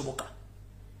tekisoboka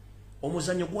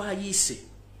omuzanyo gwayise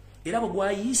era bwe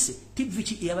gwayise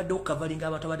TVC yabadde okavalinga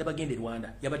abantu abadde bagende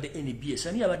Rwanda yabadde NBS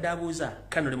ani yabadde abuuza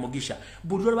Kanole Mugisha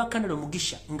buliro ba Kanole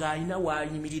Mugisha ng'alina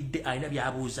wayimiridde alina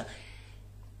byabuuza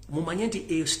mumanye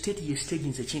nti state ye stage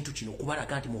nze kintu kino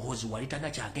kubalaga nti muhozi wali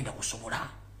tanakyagenda kusobola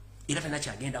era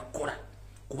tanakyagenda kukola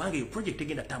kubanga iyo project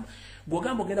egenda tamu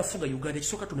gwogamba ogenda fuga Uganda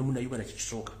ekisooka tune muna Uganda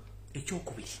kikisooka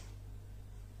ekyokubiri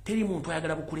teri muntu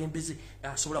ayagala bukulembeze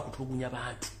asobola kutulugunya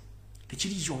abantu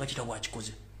tekirizo nga kita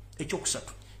bwakikoze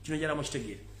ekyokusatu kino njala mu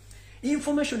kitegeere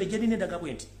information ejeni nendaga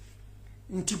bwenti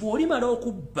nti bw'olimala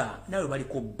okubba nawe bali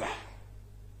kubba.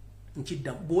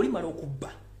 Nkidda bw'olimala okubba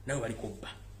nawe bali kubba.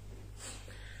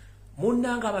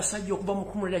 Munnanga abasajja okuva mu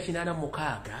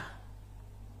 1986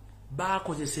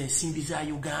 bakozesa ensimbi za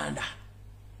Uganda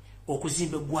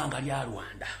okuzimba eggwanga lya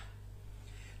Rwanda.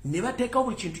 Ne bateekawo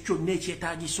buli kintu kyonna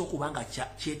ekyetaagisa okuba nga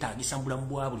kyetaagisa mu bulamu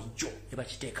bwa bulijjo ne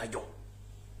bakiteekayo.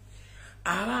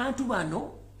 Abantu bano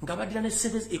nga badira ne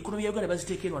ssente ekonomi ya Uganda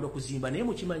baziteeka Rwanda okuzimba naye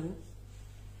mukimanyi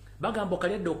bagamba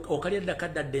okalyadda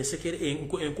kaddadde ensekere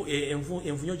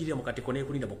envunyo girira mu kateko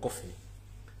n'ekulinda mu kofi.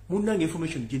 Munnanga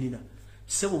information gyenina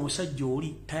sebo musajja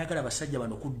oli tayagala basajja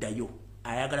bano kuddayo,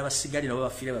 ayagala basigale nabo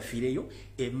bafiireyo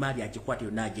emaali agikwate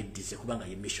yonna ageddize kubanga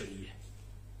ye mission ye.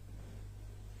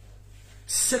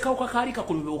 Sekawuka kaali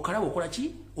kakulube okalaba okola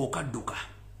ki okadduka.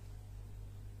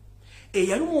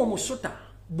 Eyalumu omusota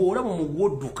bw'olaba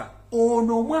omugwodduka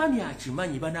ono omwami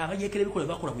akimanyi bano abayekera ebikola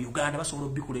bakola mu Uganda basobola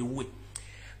obbikola ewuwe.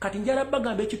 Kati njala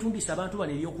bagamba ekitundisa abantu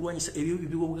bano ebyokulwanyisa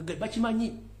ebyo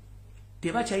bakimanyi.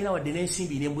 Tebakyalina wadde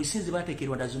n'ensimbi n'embusinzi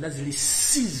bateekerwa Rwanda zonna ziri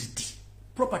seized.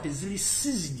 Properties ziri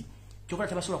seized. Kyokka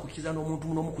tebasobola kukkiriza n'omuntu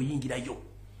n'omu kuyingirayo.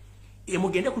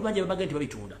 Mugende ku bibanja babaga nti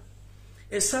babitunda.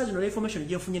 Essaazi no information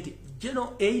gyenfunye nti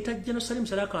eyita General Salim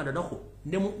Salakanda nako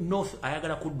ne mu North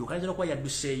ayagala kudduka ayinza okuba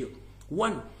yadduseeyo.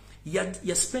 One,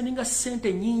 ya spendinga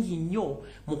sente nyingi nnyo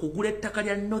mu kugula ettaka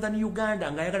lya Northern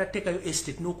Uganda ng'ayagala teekayo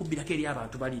estate n'okubbirako eri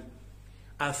abantu bali.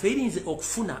 Afeirinze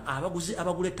okufuna abaguzi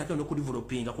abagula ettaka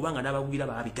n'okudevelopinga kubanga n'abagwira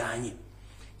baabiganye.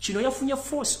 Kino yafunye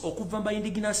force okuva by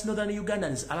indigenous Northern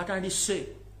Ugandans abatandise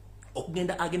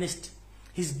okugenda against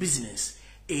his business.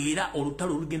 Era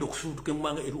olutalo olugenda okusutuka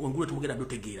mwanga engulu tumugenda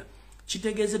dotegeera.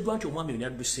 Kitegeezeddwa nti omwami ono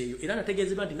yadduseeyo era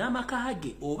nategeezeddwa nti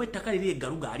n'amakage oba ettaka liri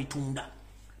eggaluga alitunda.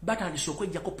 Batandise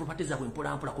okwejjako properties zaabwe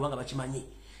mpolampola kubanga bakimanyi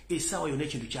essaawa yonna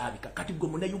ekintu kyabika. Kati gwe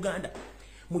muna Uganda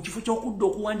mu kifo ky'okudda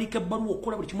okuwandiika ebbaluwa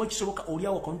okukola buli kimu ekisoboka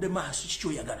oliawo okonde maaso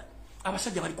kikyoyagala.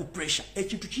 Abasajja bali ku pressure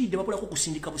ekintu kiyidde bakolako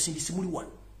kusindika busindisi muli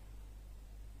wano.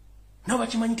 Nabo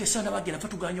bakimanyi nti essaawa nabagenda ffe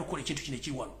tuganya okukola ekintu kino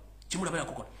ekiri wano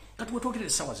kimulabalako kola. Kati wetwogerera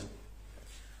essaawa zino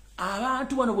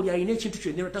abantu bano buli alina ekintu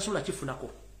kyonna tasobola kifunako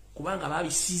kubanga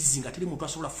baabisiizi nga teri muntu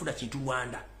asobola kufuna kintu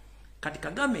Rwanda. Kati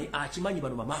Kagame akimanyi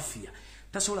bano bamafiya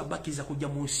tasobola bakkiriza kujja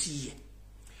mu nsi ye.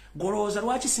 Golowooza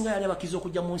lwaki singa yali abakkiriza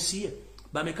okujja mu nsi ye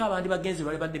bameka abandi bagenzi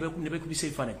bali badde ne bekubisa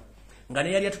ebifaananyi nga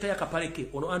ne yali atutaya kapaleke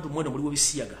ono Andrew Mwendo muliwo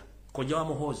bisiyaga kojja wa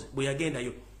Muhoozi bwe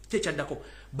yagendayo kyekyaddako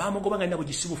bamugoba nga nabo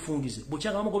gisibufungize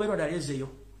bukyanga bamugoberwa ndalezeeyo.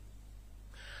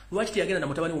 Lwaki teyagenda na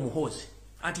mutabani wa Muhoozi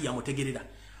ati yamutegerera.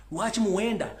 Lwaki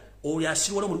Muwenda oyo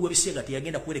asirwala muliwo bisiyaga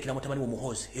teyagenda kuwerekera mutabani wa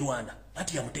Muhoozi e Rwanda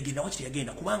ati yamutegerera. Lwaki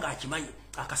teyagenda kubanga akimanyi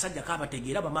akasajja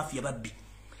kabategeera bamafiya babbi.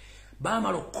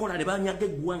 Bamala okukola ne banyaga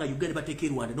eggwanga Uganda bateeka e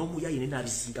Rwanda n'omuyayi ne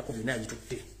n'abizingako byonna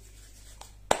yagitutte.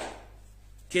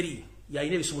 Keri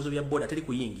yalina ebisumuzo bya boda teri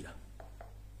kuyingira.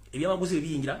 Ebyamaguzi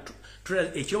biyingira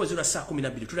ekirowoozo lwa saa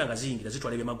 12 tulira nga ziyingira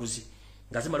zitwala ebyamaguzi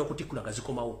nga zimala okutikkula nga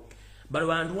zikomawo. Balo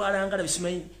bantu walangala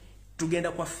bisimanyi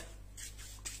tugenda kwaffe.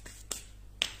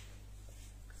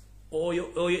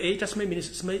 Oyo eyita simanyi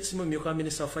myuka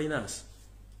Minister of Finance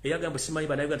eyagamba simanyi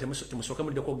bannayuganda temusooka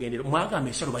mulidde okwogendera mwagamba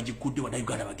ensalo bagigudde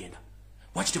bannayuganda bagenda.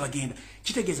 Waki tebagenda?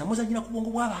 Kitegeeza muzanyira ku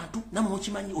bwongo bw'abantu namwe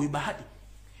mukimanyi oyo Bahati.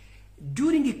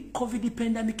 During the COVID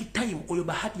pandemic time, oyo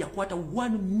Bahati yakwata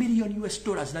 $1 million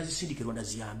nazisindike Rwanda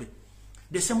ziyambe.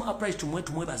 The same applies to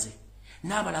mwebaze.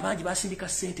 N'abala bangi basindika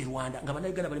ssente Rwanda nga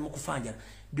bannayuganda bali mu kufanjala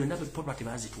byonna property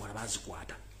bazitwala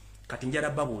bazikwata. Kati njala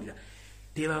babuulira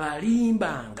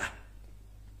tebabalimbanga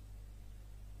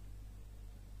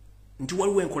nti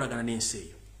waliwo enkolagana n'ensi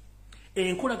eyo.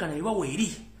 Enkolagana ebawo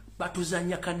eri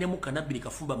batuzanya kannemu kanabiri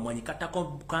kafumba mwanyi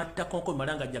katakonko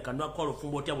malanga jakanwa kwa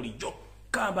lufumbo otya bulijjo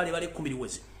kambale bale 10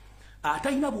 wezi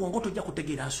atayina bwongo tojja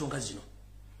kutegeera nsonga zino.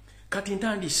 Kati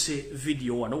ntandise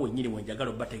video wano wennyini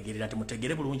wenjagala bategeerera ati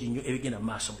mutegere bulungi nnyo ebigenda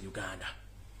maaso mu Uganda.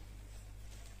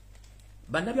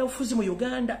 Bannabyabufuzi mu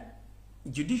Uganda,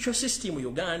 judicial system mu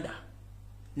Uganda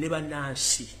ne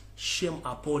bannansi, shame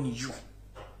upon you.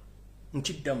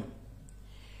 Nkiddamu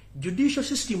judicial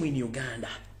system in Uganda,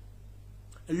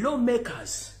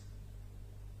 lawmakers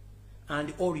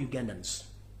and all Ugandans,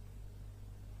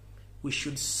 we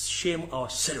should shame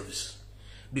ourselves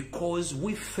because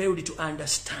we failed to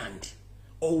understand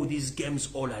all these games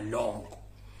all along.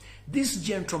 This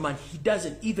gentleman, he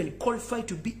doesn't even qualify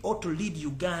to be or to lead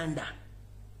Uganda.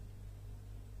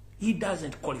 He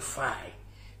doesn't qualify.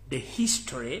 The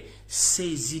history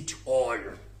says it all.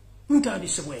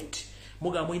 Ntandise bwenti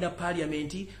muga mwina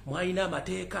parliament, mwina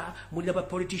amateeka, mwina ba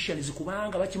politicians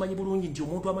kubanga bakimanyi bulungi nti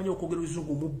omuntu amanyi okwogera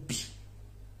oluzungu mubbi.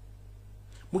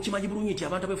 Mukimanyi bulungi nti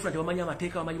abantu abefuna tebamanyi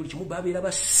amateeka bamanyi buli kimu babeera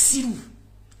basiru.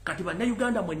 kati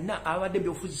bannayuganda mwenna abadde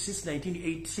byofuzi since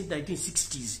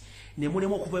 1960s ne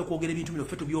mulemu okuvayo kwogera ebintu bino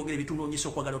ffe tubyogera ebitunoonyesa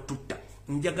okwagala otutta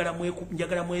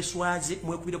njagala mweswaze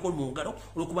mwekubireko mu ngalo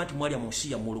olwokuba nti mwalya mu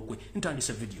nsi yammwe olukwe.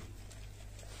 Ntandise video.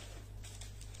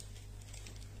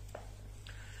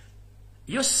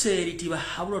 Yoseri tiba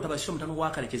habula tabasho mutano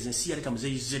wakalekeza ensi yaleta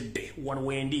muzeyizedde wano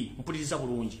wendi mpuliriza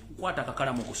bulungi kwata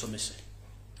akakala mu kusomesa.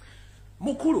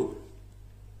 Mukulu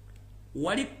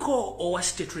waliko owa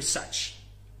state research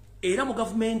era mu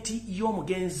government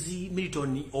y'omugenzi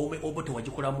Milton Obote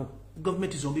wagikolamu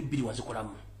government zombi bbiri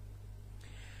wazikolamu.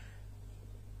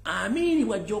 Amini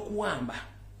wajja okuwamba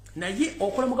naye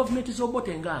okola mu government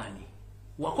z'Obote ngani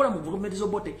wakola mu government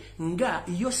z'Obote nga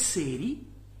Yoseri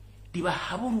tiba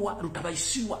habulwa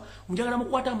lutabayisibwa njagala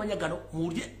mukwata amanya gano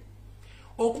mulye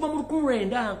okuba mu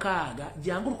 1996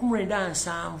 jangu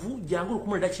 1997 jangu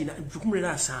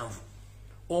 1997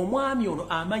 omwami ono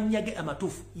amanyage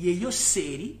amatufu ye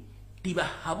Yoseri tiba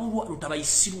habulwa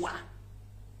lutabayisibwa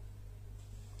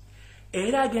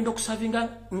era agenda okusavinga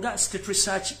nga state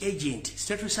research agent.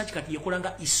 State research kati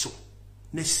yekolanga ISO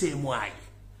ne semwai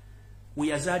we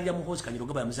yazalira mu hozi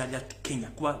Kanyiroga yamuzalira Kenya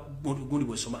kuba gundi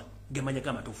bwesoma gemanya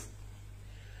amatufu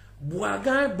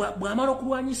bwamala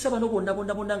okulwanyisa bano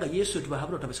bonna nga Yesu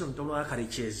tibahabula tabasira mutono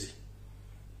akarekezi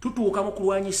tutuuka mu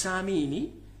kulwanyisa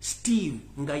Amini Steve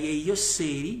nga ye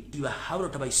Yoseri tibahabula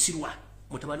tabayisirwa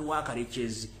mutabani wa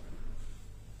akarekezi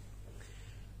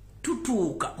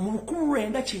tutuuka mu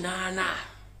 1998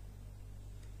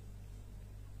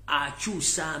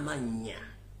 akyusa amanya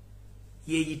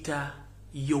yeyita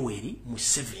Yoweri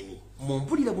Museveni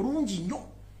mumpulira bulungi nnyo.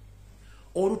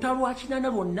 Olutalo akinana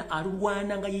lwonna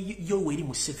alulwana nga Yoweri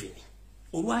Museveni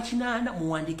olwakinana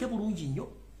muwandike bulungi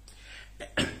nnyo.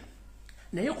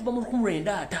 Naye kuva mu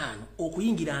 1995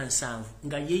 okuyingira 7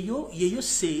 nga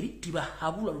Yoseri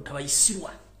tibahabula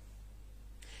lutabayisirwa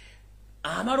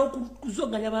amala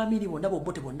okuzoganya baamiri bonna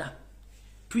Obote bonna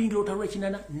tuyingira olutalo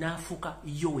ekinana n'afuuka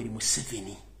Yoweri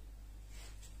Museveni.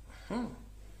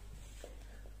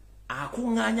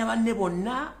 Akunganya banne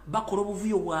bonna bakola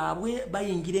obuvuyo bwabwe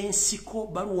bayingira ensiko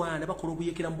balwana bakola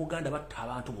obuyekera mu Buganda batta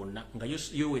abantu bonna nga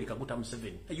Yoweri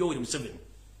Museveni.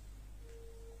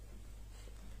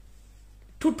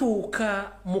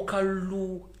 Tutuuka mu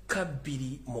kalulu ka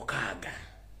 2006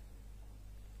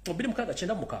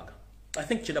 I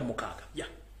think 2006 yeah.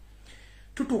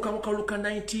 Tutuuka mu kalulu ka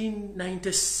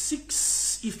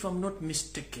 1996 if I'm not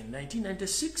mistaken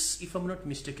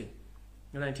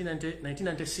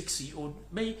 1996 or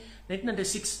May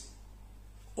 1996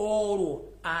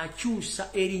 olwo akyusa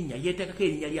erinnya yeteekako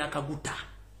erinnya lya Kaguta.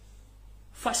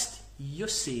 First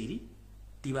Yoseri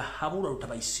tibahabula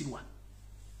lutabayisirwa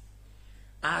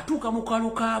atuuka mu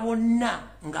kalulu ka bonna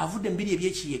ng'avudde mbiri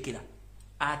ebyekiyekera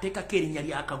ateekako erinnya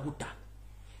lya Kaguta.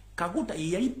 Kaguta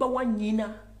ye yali bba wa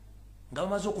nnyina nga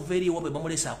bamaze okuva eri ewabwe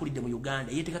bamulesa akulidde mu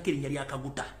Uganda yeteekako erinnya lya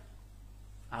Kaguta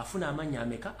afuna amanya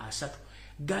ameka 3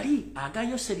 gali aga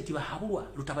Yoseri tibahabulwa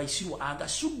lutabayisirwa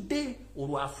agasudde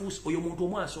olwafuusi oyo muntu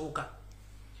omu asooka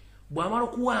bw'amala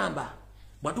okuwamba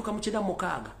bwatuuka mu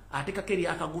 1996 ateekako eri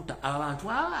Kaguta abantu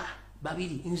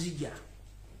babiri nzija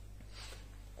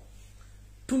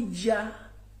tujja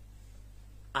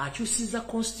akyusiza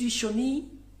constitution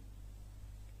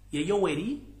ye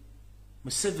Yoweri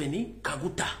Museveni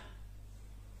Kaguta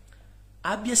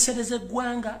abyesereze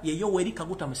eggwanga ye Yoweri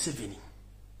Kaguta Museveni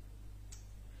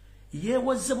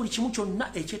yeewazze buli kimu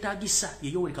kyonna ekyetaagisa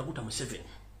ye Yoweri Kaguta Museveni.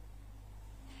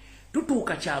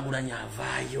 Tutuuka Kyagulanyi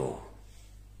avaayo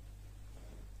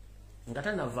nga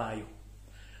tanavaayo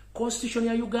constitution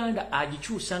ya Uganda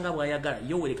agikyusa nga bw'ayagala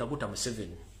Yoweri Kaguta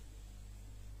Museveni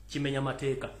kimenya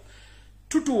mateeka.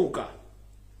 Tutuuka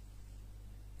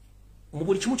mu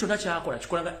buli kimu kyonna kyakola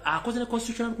kikolanga akoze ne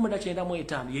constitution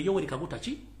 1995 ye Yoweri Kaguta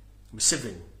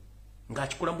Museveni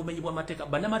ng'akikola mu bumenyi bw'amateeka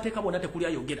bannamateeka bonna tekuli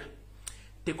ayogera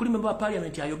tekuli member wa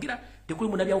parliament ayogera tekuli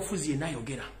munabya bufuzi yenna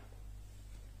ayogera.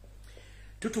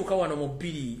 Tutuuka wano mu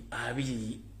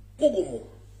 2020 mugumu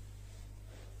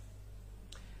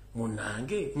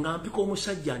munange ngambika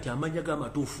omusajja nti amanya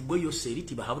g'amatuufu gwe Yoseri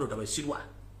tibahabula lutabayisirwa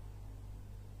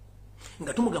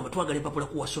nga tumugamba twagala empapula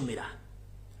kuwasomera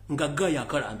nga Gaya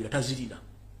akalambira tazirina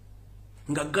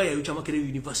nga Gaya Yuchamakere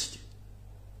University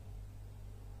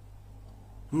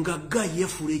nga Gaya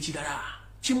yefuula ekirala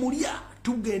kimulya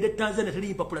tugende Tanzania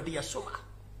teri mpapula teyasoma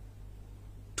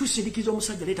tusindikiza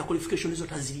omusajja leeta qualification zo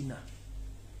tazirina.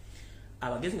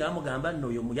 Abagezi nga bamugamba nno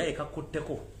oyo muyaye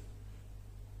kakutteko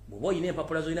bw'oba oyina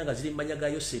empapula zolina nga ziri mmanya ga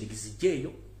Yoseri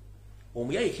gizijjeeyo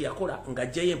omuyaye kyeyakola nga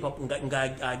ajjayo nga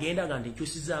agenda nga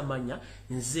ntikyusiza amanya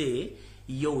nze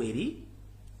Yoweri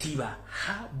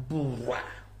tibahabulwa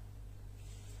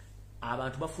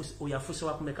abantu bafuse oyafuse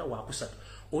wakumeka wakusatu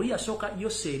oli yasoka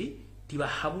Yoseri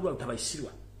tibahabulwa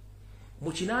utabayisirwa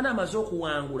mu kinana amaze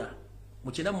okuwangula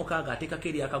mu kina mukaga ateka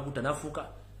keri akaguta nafuka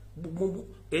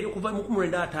eri kuva mu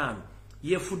 15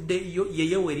 yefudde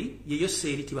yeyeweri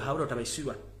Yoseri tibahabulwa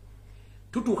utabayisirwa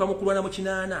tutuka mu kulwana mu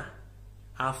kinana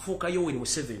afuka Yoweri mu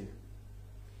 7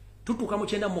 tutuka mu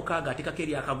kyenda mukaga ateka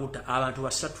keri akaguta abantu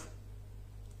basatu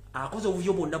akoze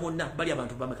obuvyo bonna bali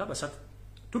abantu bameka basatu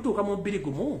tutuka mu 2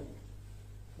 gumu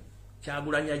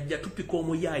Kyagulanya ajja tupika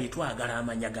omuyayi twagala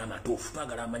amanya g'amatuufu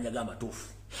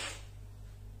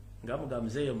ngamuga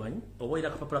mzeeyo manyi oboira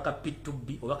kapapula ka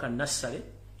P2B oba ka Nassale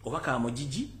oba ka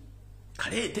Mujiji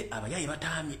kaleete abayayi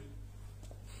batamye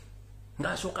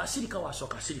ngasoka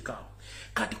asirika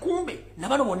kati kumbe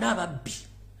nabano bonna ababbi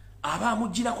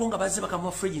abamujirako nga bazze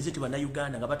bakamu fridge nzeti bana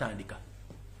Uganda nga batandika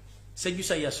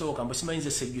Sejusa yasoka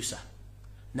mbosimanyize Sejusa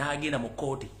n'agenda mu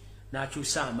kooti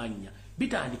n'akyusa amanya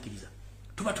bitandikiriza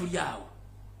tuba tuliawo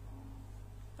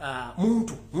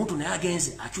muntu naye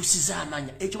agenze akyusiza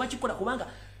amanya ekyo bakikola kubanga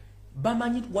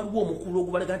bamanyi waliwo omukulu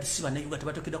ogubalaga nti si bannayuganda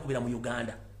tebateekedwa kubeera mu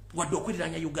Uganda wadde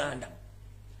okwiriranya Uganda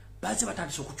baze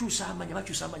batandise okukyusa amanya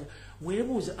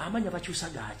weebuuza amanya bakyusa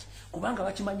gaaki kubanga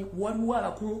bakimanyi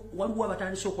waliwo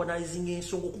abatandise okuanalyzinga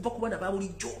ensonga okuva ku bana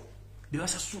babulijjo be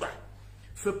basasula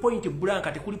fe point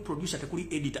blank tekuli producer tekuli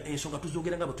editor ensonga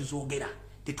tuzoogera nga bwe tuzoogera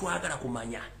tetwagala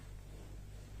kumanya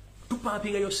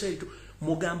tupampinga Yoseri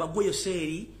mugamba gwe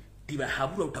Yoseri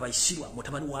tibahabulwa utabayisirwa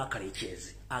mutabani wa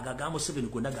Kalechezi agagambo 7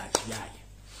 gonna gakiyaye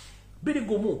biri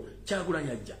gumu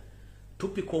Kyagulanya ajja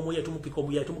tupika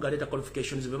omuyayi tumugaleta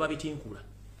qualifications beba bitinkula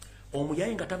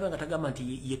omuyayi nga tavanga tagamba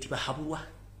nti ye tibahabulwa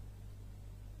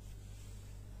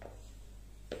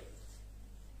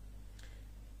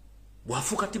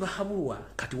wafuka tibahabulwa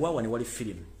kati wawa ne wali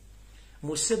film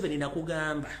mu 7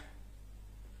 nakugamba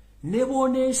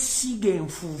nebone sige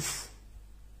enfufu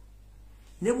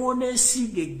nebone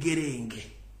sige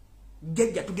gerenge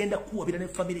jajja tugenda kuwabira ne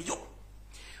family yo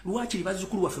lwaki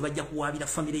bazukulu waffe bajja kuwabira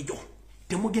family yo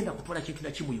temugenda kutwala kintu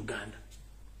na kimu Uganda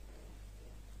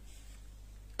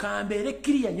kambere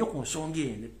kiriya nnyo ku nsonga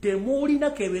ene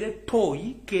temulina kebere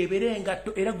toyi kebere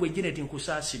engatto era gwe Janet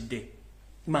nkusaasidde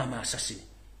mama asasini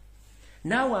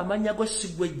nawe amanya go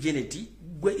sigwe Janet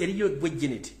gwe eriyo gwe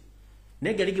Janet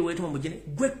negerige wetu mujene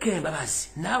gwe kembabazi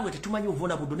nawe tetumanyi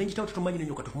uvuna budo nenjitawo tetumanyi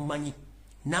nenyoka tumanyi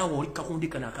nawe oli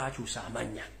kakundika nakakyusa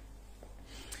amanya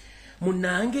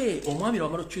munange omwami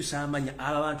wamalo kyusa amanya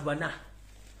abantu bana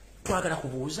twagala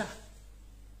kubuuza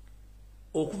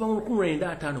okuva mu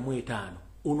 1955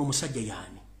 ono musajja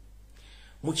yani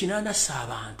mu kinanda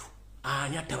abantu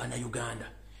ani atabana Uganda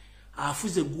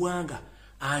afuze gwanga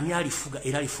ani alifuga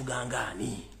era alifuga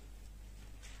ngani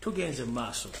tugenze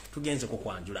maaso tugenze ko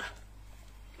kwanjula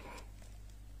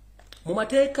mu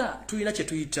mateeka tulina kye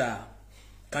tuyita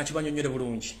kanti banyonyole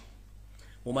bulungi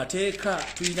mu mateeka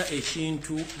tulina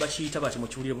ekintu bakiyita bati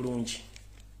mukiwulire bulungi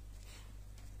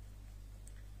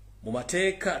mu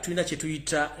mateeka tulina kye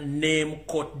tuyita name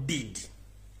court deed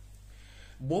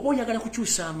bw'oba oyagala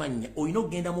kukyusa amanya olina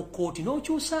okugenda mu kooti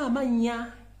n'okyusa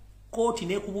amanya kooti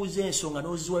n'ekubuuza ensonga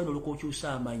n'oziwayo n'olyoka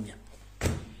okyusa amanya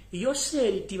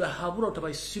Yoseri tibahabulwa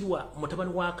utabayisirwa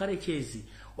mutabani wa Kalechezi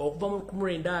okuva mu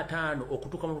 1905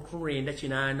 okutuuka mu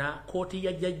 1908 kooti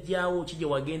ya jjajjaawo kije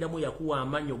wagenda mu yakuwa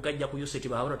amanya ogajja ku Yoseri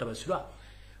tibahabulwa utabayisirwa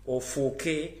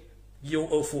ofuuke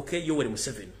Yoweri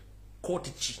Museveni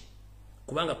kooti ki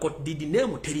kubanga court deed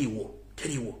name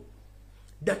teriwo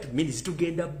that means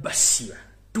tugenda basiba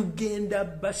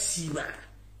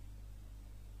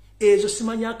ezo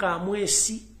simanya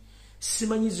akamwesi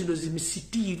simanyi zino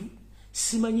zimisitiru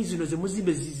simanyi zino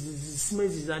zemuzimbe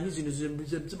simezi zani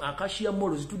zino akashia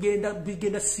molo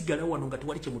bigenda sigala wano nga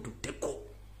tuwali kyemututteko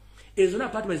ezo na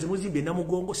apartment zemuzimbe na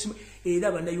mugongo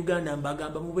era bana Uganda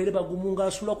mbagamba mubere bagumunga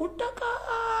asula ku ttaka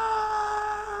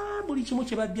buli kimu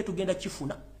kye badde tugenda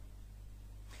kifuna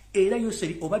era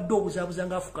Yoseri obadde obuzaabuza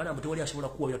nga afukana mbu tewali asobola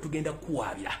kuwabira tugenda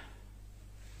kuwabira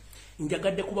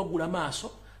njagadde kubagula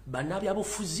maaso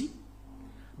bannabyabufuzi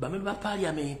bamembe ba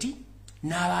parliamenti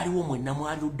n'abaaliwo mwenna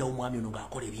mwali ludda omwami ono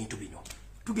ng'akola ebintu bino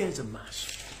tugenze mu maaso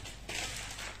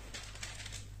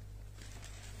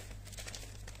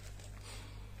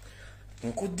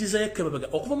nkuddizayo ekkebabaga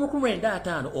okuva mu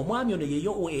 1905 omwami ono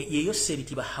ye Yoseri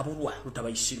tibahabulwa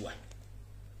lutabayisirwa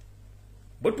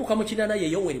bwetuuka mu kinana ye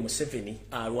Yoweri Museveni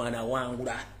alwana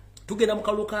wangula tugenda mu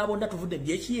kalulu ka bonna tuvudde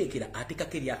byekiyeekera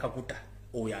atekako eryakakuta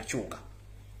oyo akyuka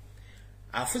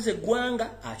afuze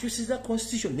eggwanga akyusiza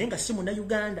constitution naye nga si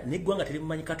munnauganda neggwanga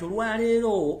terimumanyi kati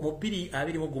olwaleero mu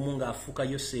 2021 ng'afuuka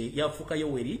yafuuka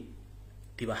Yoweri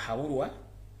tibahabulwa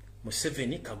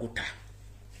Museveni kaguta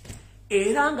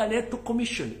era nga electoral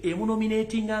commission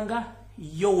emunominatinga nga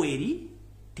Yoweri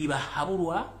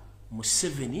Tibahabulwa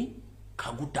Museveni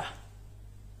Kaguta.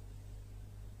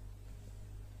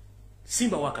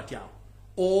 Simba wakati awo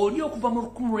oli okuva mu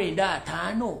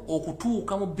 1905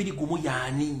 okutuuka mu 20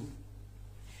 yani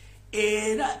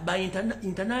era by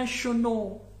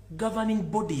international governing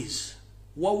bodies,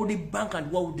 World Bank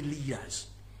and world leaders,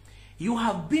 you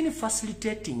have been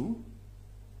facilitating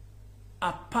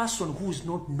a person who is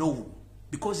not known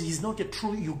because he is not a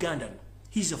true Ugandan.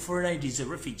 He's a foreigner, he's a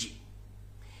refugee.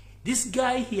 This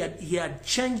guy, he had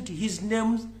changed his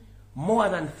name more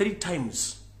than 3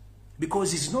 times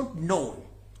because he's not known.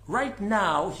 Right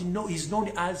now, he's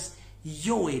known as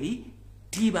Yoweri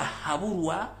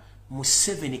Tibahabulwa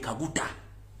Museveni Kaguta.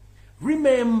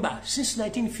 Remember, since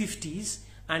 1950s,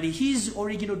 and his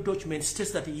original document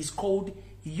states that he is called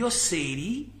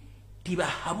Yoseri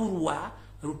Tibahabulwa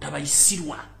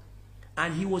Rutabaisirwa,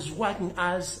 and he was working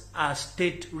as a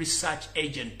state research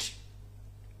agent.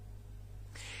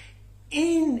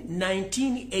 In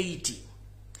 1980,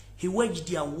 he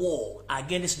waged a war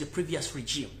against the previous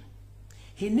regime.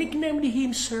 He nicknamed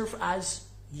himself as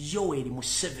Yoweri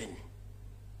Museveni.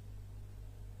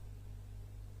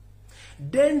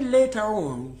 Then later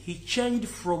on, he changed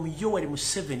from Yoweri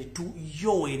Museveni to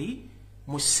Yoweri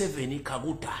Museveni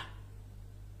Kaguta.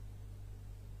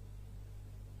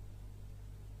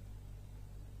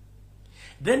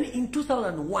 Then in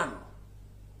 2001,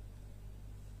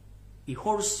 he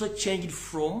also changed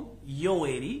from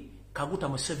Yoweri Kaguta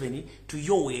Museveni to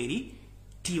Yoweri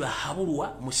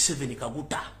Tibahabulwa Museveni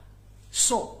Kaguta.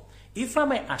 So, if I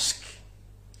may ask,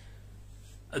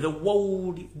 the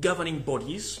world governing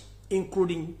bodies,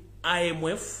 including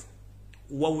IMF,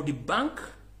 World Bank,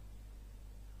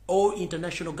 all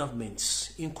international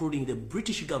governments, including the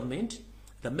British government,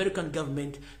 the American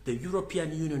government, the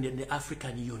European Union, and the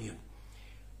African Union,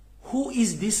 who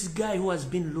is this guy who has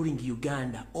been ruling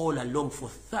Uganda all along for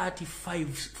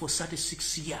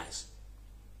 36 years?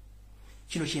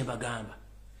 Kino kyembagamba.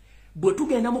 Bwe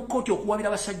tugenda mu kkooti okuwabira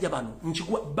abasajja bano,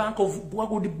 Bank of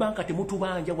World Bank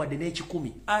temutubanja wadde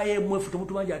n'ekikumi, IMF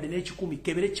temutubanja wadde n'ekikumi,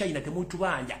 kebere China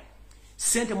temutubanja.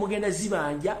 Sente mugenda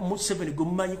zibanja mu 7 gwe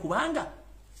mumanyi kubanga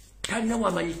talina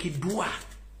wamanyikiddwa.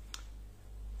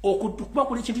 Okuba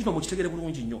kuli ekintu kino mukitegere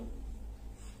bulungi nnyo.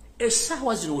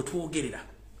 Essaawa zino we twogerera,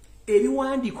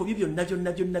 ebiwandiiko bye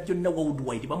byonna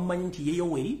worldwide bamumanyi nti ye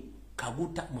Yoweri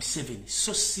Kaguta Museveni,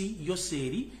 so si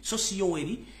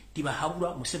Yoweri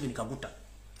Tibahabulwa Museveni Kaguta.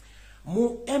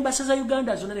 Mu embassy za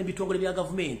Uganda zonna n'ebitongole bya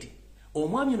gavumenti,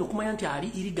 omwami ono kumanya nti ali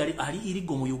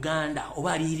irigo mu Uganda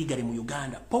oba ali irigale mu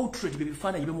Uganda, portrait bye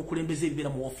bifaananyi byemukulembeze ebibeera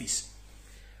mu office.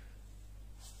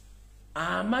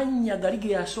 Amanya gali ge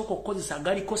yasooka okukozesa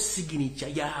galiko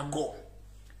signature yaago.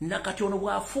 Nakati ono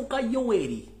bw'afuuka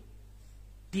Yoweri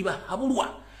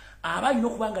Tibahabulwa aba alina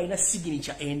okuba nga alina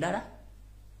signature endala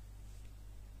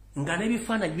nga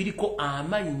n'ebifaananyi biriko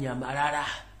amannya malala.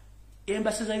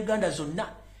 Embassy za Uganda zonna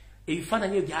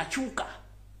ebifaananyi ebyo byakyuka.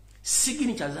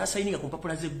 Signature zaasayininga ku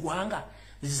mpapula z'eggwanga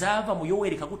zaava mu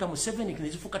Yoweri Kaguta Museveni ne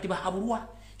zifuuka Tibahabulwa.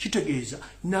 Kitegeeza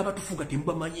n'abatufuga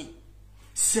temubamanyi.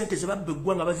 Sente ze babba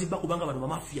eggwanga bazibba kubanga bano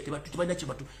bamafiya tebalina kye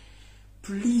batu.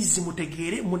 Please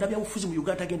mutegeere munnabyabufuzi mu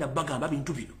Uganda agenda bagamba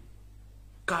bintu bino.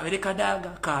 Kabere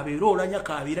Kadaga, kabere Olanya,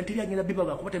 kabere ntiri agenda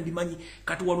bibaga kuba tembimanyi.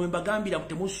 Kati walwe mbagambira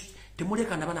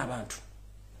temuleka na bana abantu.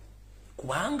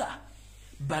 Kubanga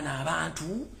bana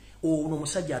abantu ono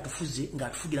musajja atufuze nga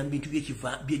atufugira mu bintu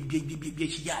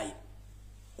by'ekijayi.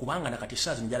 Kubanga nakati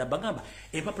saazi njala bagamba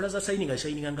empapula za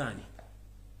sayininga ngani.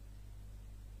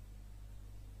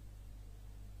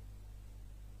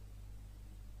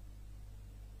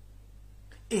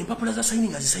 Empapula za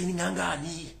sayininga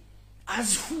ngani.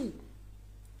 As who?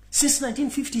 Since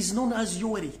 1950 is known as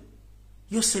Yoweri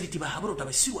Tibahabulwa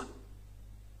Rutabaisirwa.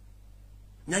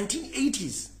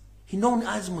 1980s, he known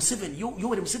as Museveni,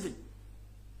 Yoweri Museveni.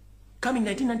 Coming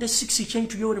 1996, he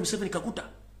changed to Yoweri Museveni Kaguta.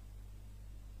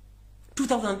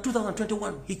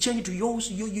 2021, he changed to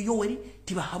Yoweri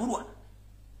Tibahabulwa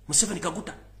Museveni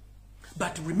Kaguta.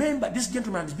 But remember, this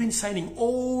gentleman has been signing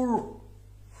all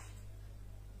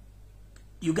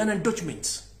Ugandan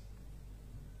documents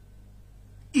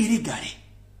illegally.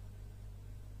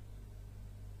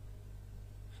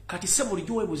 Kati sebo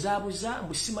lijowe buzabuza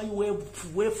mbusimanyi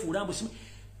wefuula mbusimanyi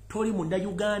toli munda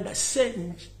Uganda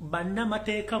se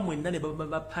bannamateeka mwenna ne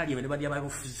bapaliya ne bali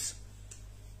ababufuzi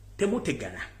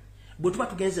temutegana bwe tuba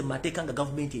tugenze mu mateeka nga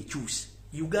gavumenti ekyuse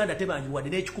Uganda tebanjiwadde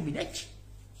n'ekikumi neki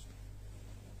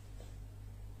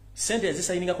sente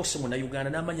ezisayiningako se munda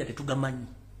Uganda n'amanya tetugamanyi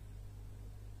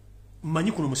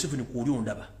mmanyi kuno Museveni kuuli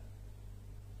ondaba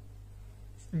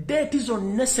Debt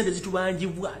zonna sente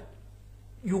zitubanjibwa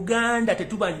Uganda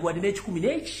tetubanjibwa n'ekikumi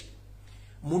n'eki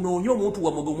munoonye omuntu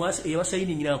wa mogomwasi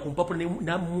eyabasayiningira ku mpapula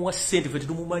namuwa sente fe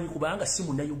tetumumanyi kubanga si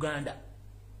munna Uganda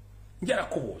njala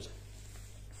kubuuza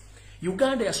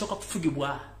Uganda yasooka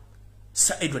kufugibwa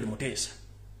Sir Edward Mutesa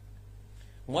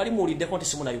mwali muwuliddeko nti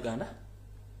si munna Uganda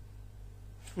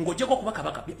ng'ojjako kuba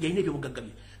kabaka yalina ebyobugagga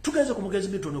bye tugenze ku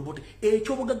mugezi Entono bote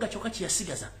ekyobugagga kyokka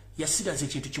kyeyasigaza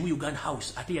ekintu kimu Uganda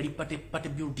House ate yali pate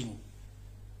building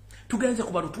tugenze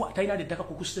ku balutwa talina ddettaka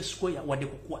ku Kusite Square wadde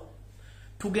kukwa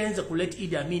tugenze ku Late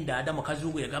Idi Amin Dada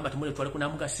mukazungu yagamba timule twale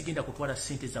kunamuga sigenda kutwala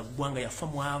sente za ggwanga yafa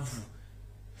mwavu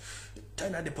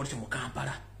talina depolisi mu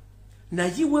Kampala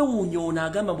naye weewuunya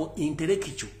agamba mbu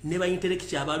intellectual ne ba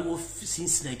intellectual abaliwo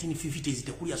since 1950s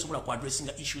tekuli asobola ku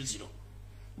addressinga issue zino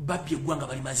babye eggwanga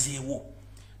balimazeewo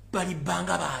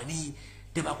balibanga baani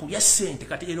tebakulya sente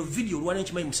kati eno video olwala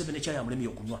nkimanyi Museveni ekyaya mulemi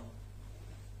okunywa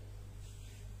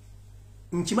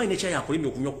nkimanyi nekyaya akulemi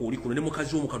okunywa kuuli kuno ne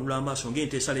mukazi w'omukanula amaaso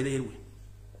ng'ente esalererwe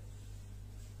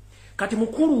kati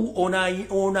mukulu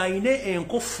onaine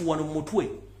enkofu wano mu mutwe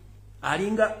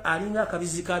alinga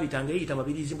akabizi kabitanga eyita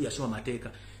mabirizi mbu yasoma mateeka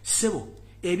sebo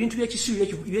ebintu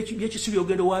by'ekisiru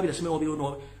ogenda waabira somewo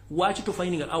birono waki to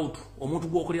finding out omuntu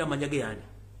gwokolera amanya ge yani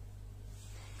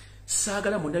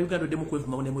saagala munda Uganda demu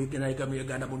kwevuma ne mu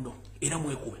Uganda muno era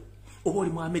mwekube oba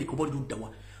oli mu America oba oli luddawa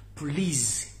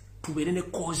please tubeere ne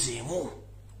cause emu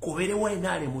kubere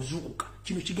wainale muzukuka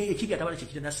kino kigenge kiri atabala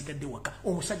kikira nasigadde waka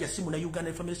omusajja simu na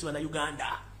Uganda family simu na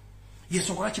Uganda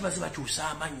yesongola kibazi bakyusa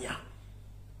amanya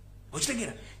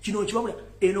okitegera kino kibabula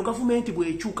eno government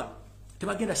bwechuka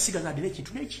tebagenda sigaza adine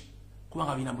kintu neki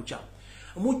kubanga bina mucha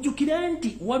mujjukire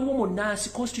nti waliwo munansi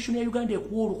constitution ya Uganda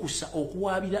ekuwolukusa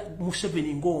okuwabira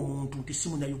Museveni ng'omuntu nti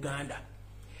simu na Uganda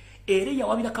ere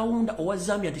yawabira Kaunda owa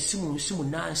Zambia nti simu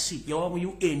nansi yawabu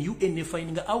UN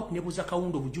finding out nebuza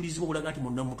Kaunda obujulizi bw'obulaga nti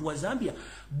muntu wa Zambia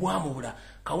bwamubula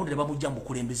Kaunda ne bamujja mu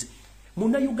kulembeze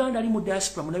muna Uganda ali mu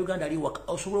diaspora muna Uganda ali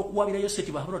osobola okuwabira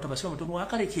yoseti bahabula tabasima mutono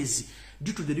wakalekezi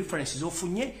due to the differences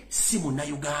ofunye simu na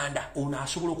Uganda ona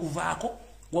asobola okuvaako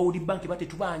World Bank bate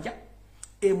tubanja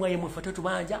MYM fata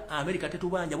tubanja America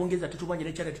tetubanja Bongereza tetubanja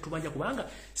ne China tetubanja kubanga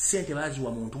sente bazi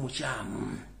wa muntu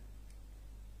mukyamu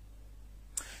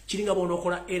kiringa bono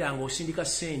okola era ng'osindika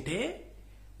sente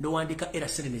n'owandika era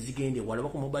sente ne zigende wala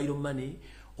ku mobile money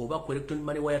oba ku electronic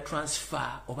money wire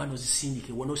transfer oba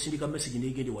n'ozisindike wano osindika message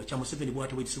n'egende wacha Museveni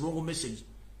bw'ate bw'etisi wrong message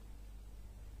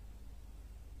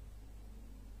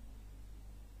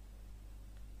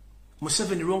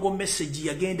Museveni wrong message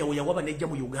yagenda we yawaba nejja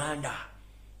mu Uganda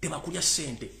tebakulya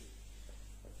sente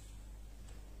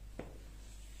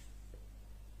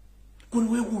kuni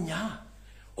weewuunya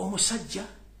omusajja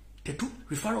tetu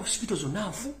referral hospitals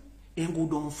onanfu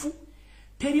enguudo nfu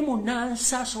teri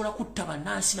munansi asobola kutta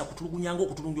bannansi na kutulugunyanga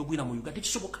okutulungi ogwira mu Uganda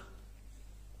tekisoboka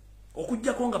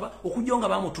okujja nga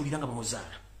bamutulira nga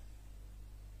bamuzaala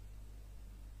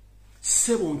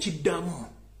sebo nkiddamu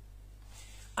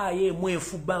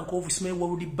IMF Bank of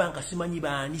World Bank simanyi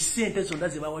baani sente zonna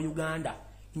ze bawa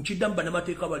Uganda nkiddamu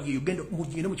bannamateeka bali Uganda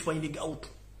mugende mu kifaanyi out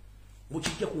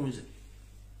mukijja kunze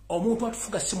omuntu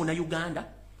atufuga simu na Uganda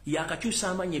yakakyusa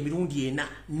amanya emirundi ena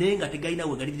nenga tegalina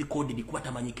we gali recorded kuba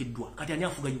tamanyikiddwa kati ani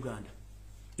afuga Uganda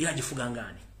era agifuga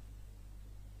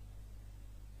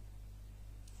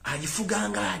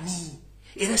ngani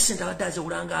era sente abadde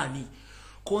ulangani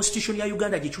constitution ya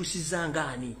Uganda gikyusiza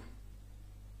ngani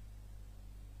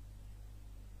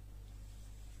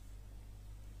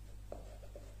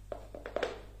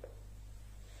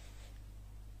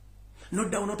no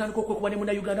down otandika okuba ne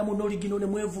muna Uganda mu origino ne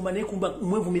mwevuma ne kumba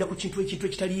mwevumira ku kintu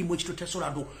ekitaliimu ekito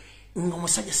tasolado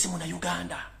ng'omusajja si muna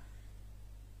Uganda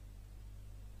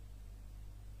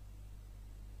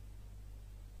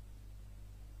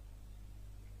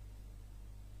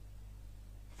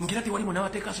ngira tiwali muna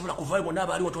wateeka asobola kuvaayo bonna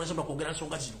abaali watonasobola kwogera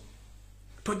nsonga zino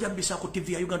tojja mbisa ku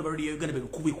TV ya Uganda balodi ya Uganda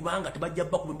kubanga tebajja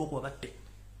bba kubemba okuba batte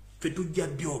ffe tujja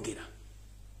byogera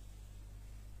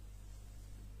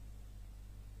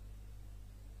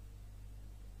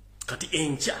kati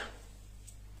encha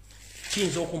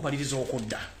kiyinza okumpaliriza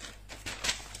okudda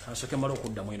asooke mala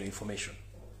okudda mu eno information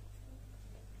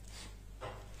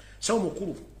sawo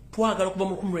mukulu twagala okuva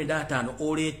mu 1995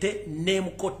 oleete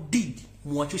name court deed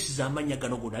muwakyusiza amanya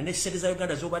gano gonna ne sente za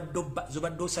Uganda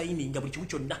zobadde osayininga buli kimu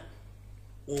kyonna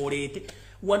oleete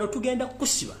wano tugenda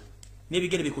kukusiba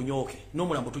n'ebigere bikunyooke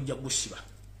n'omulambo tujja kugusiba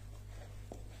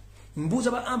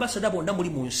mbuza ba ambassador bonna muri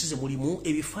mu nsize mulimu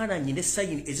ebifaananyi ne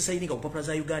sayini ezisayininga ku papula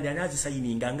za Uganda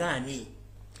anazisayininga ngani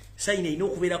sayina ino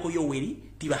okubeerako Yoweri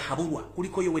tibahabulwa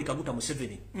kuliko Yoweri Kaguta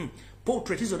Museveni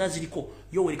portrait zonna ziriko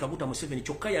Yoweri Kaguta Museveni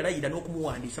kyokka yalayira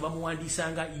n'okumuwandiisa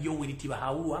bamuwandiisanga Yoweri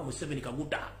tibahabulwa Museveni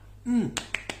Kaguta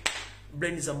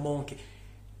brain is a monkey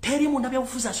teri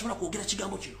munnabyabufuzi asobola kwogera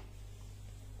kigambo kino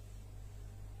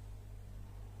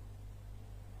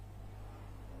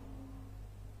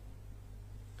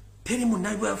teri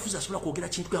munnabyabufuzi asobola kwogera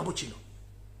kigambo kino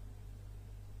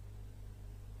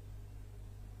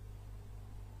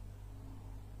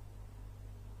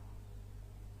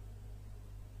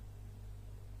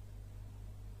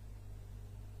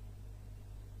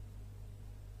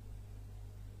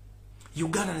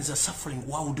Ugandans are suffering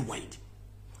worldwide.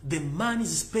 The man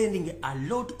is spending a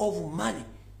lot of money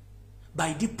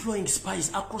by deploying spies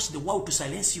across the world to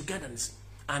silence Ugandans.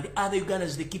 And other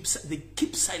Ugandans, they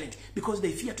keep silent because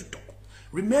they fear to talk.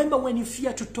 Remember, when you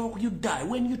fear to talk, you die.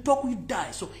 When you talk, you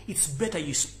die. So it's better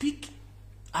you speak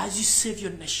as you save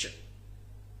your nation.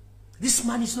 This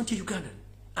man is not a Ugandan.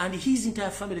 And his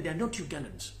entire family, they are not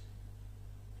Ugandans.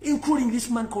 Including this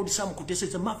man called Sam Kutesa,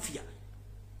 is a mafia.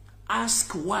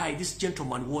 Ask why this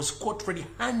gentleman was caught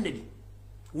red-handed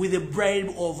with a bribe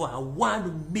of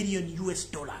 $1 million US.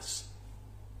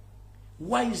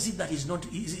 Why is it that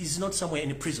he's not somewhere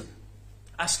in a prison?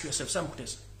 Ask yourself, Sam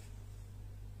Kutesa.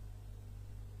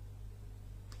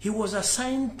 He was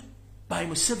assigned by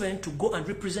Museveni to go and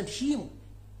represent him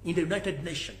in the United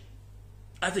Nations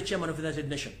as the chairman of the United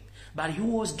Nations. But he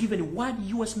was given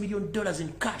 $1 million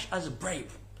in cash as a bribe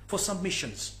for some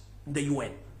missions in the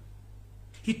UN.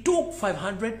 He took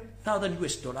 $500,000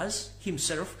 US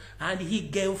himself, and he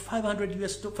gave $5,000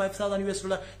 US to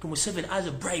Museveni as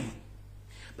a bribe.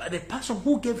 But the person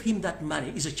who gave him that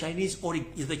money is a Chinese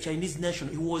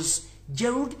national. He was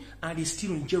jailed and is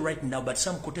still in jail right now. But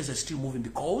some Kutesa are still moving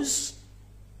because,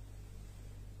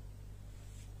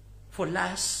 for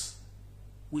us,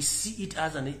 we see it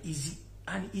as an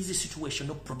easy situation,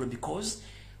 no problem, because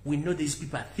we know these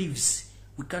people are thieves.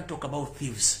 We can't talk about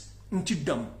thieves.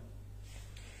 Ntidam.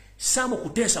 Samo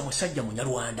Kutesa musajja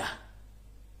munyarwanda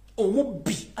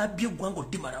omubbi abye gwango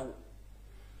dimarawo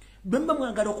bemba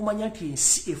mwagala okumanya nti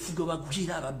ensi efuga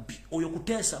bagwira ababbi oyo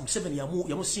Kutesa Museveni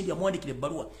yamusindi yamwandikira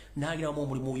ebbaluwa n'agira mu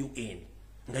mulimu UN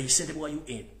nga yisente bwa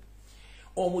UN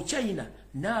omuchina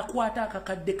n'akwata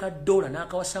akakadde ka dola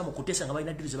n'akawa Samo Kutesa nga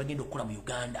balina dirize bagenda okukola mu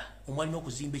Uganda omwalina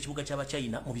okuzimba ekibuga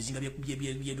ky'abachina mu bizinga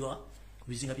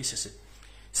bizinga by'esese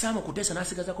Samo Kutesa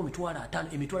nasigaza ko emitwala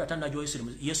 5 najo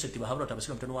yeseti bahabura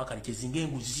tabasika mtano wakali kizinga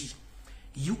enguzi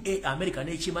America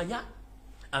n'ekimanya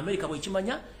America bwe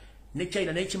kimanya ne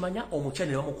China n'ekimanya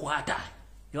omuchane bamukwata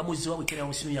yamuziwa bukera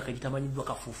mu sinu yakagitamanyiddwa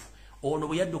kafufu ono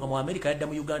bwe yadduka mu America yadda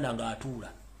mu Uganda nga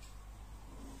atuula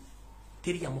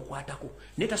teri yamukwatako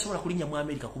netasobola kulinya mu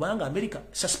America kubanga America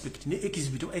suspect ne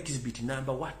exhibit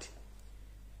number what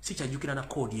sikyajukira na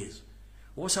code yezo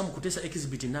Samo Kutesa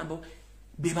exhibit number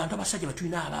bebantu abasajja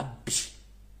batulina ababbi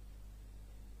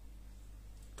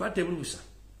twate bulusa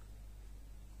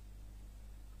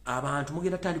abantu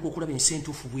mugenda tandika okulaba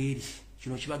ensentufu bweri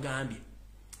kino kibagambye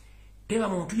teba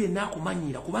muntu yenna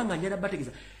akumanyira kubanga njala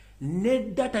bategeza ne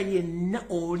data yenna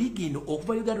oligino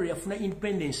okuva Uganda yafuna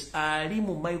independence ali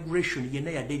mu migration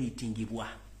yenna ya deletingibwa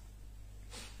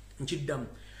nkiddamu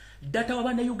data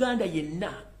wabana Uganda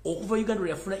yenna okuva Uganda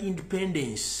yafuna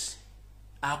independence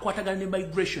akwatagana ne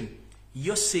migration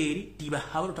Yoseri tiba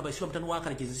habalo tabasiwa mtano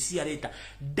wakana kizisi ya leta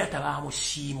data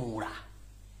bamushimura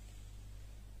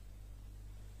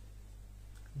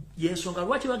yensonga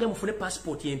lwaki bage mufune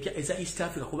passport yempya eza East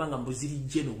Africa kubanga mbuziri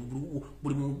jeno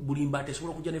buli mbate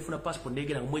sobola kujja nefuna passport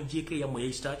ndegera mwejeke ya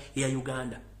East ya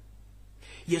Uganda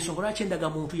yensonga lwaki ndaga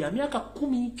muntu ya miaka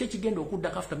 10 kyekigenda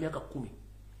okudda after miaka 10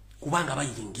 kubanga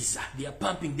bayingiza they are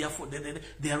pumping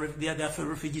they are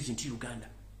refugees into Uganda.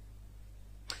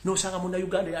 No sanga muna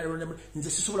Uganda nze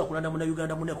sisobola kulanda muna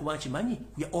Uganda muna kubanchi manyi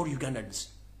we are all Ugandans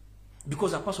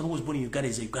because a person who was born in Uganda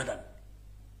is a Ugandan.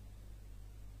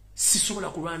 Sisobola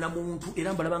kulanda muntu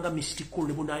era mbalabanga mystical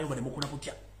ne bunayo bale mukuna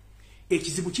kutya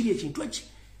ekizibu kiri ekintu eki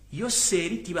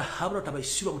Yoseri tiba habro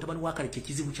tabayisiba mutabani wakale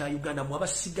ekizibu kya Uganda mu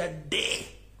abasigadde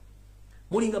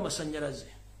mulinga masanyalaze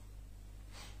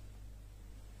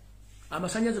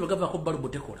amasanyaze bagava ko balubu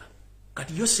tekola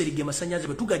kati Yoseri ge masanyaze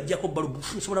betugajja ko balubu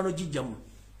sobola no jijjamu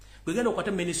bwegenda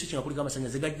okwata ministry kinga kulika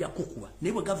amasanyaze gajja kukuba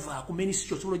nebwe gava ku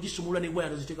ministry osobola gisumula ne bwa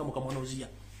yaziteka mu kamwanozia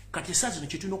kati sazi no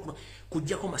kituna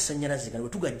kujja ko masanyalaze nga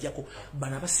betugajja ko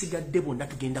bana basigadde bonna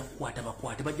tugenda kukwata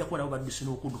bakwate bajja kuba nabo baddusi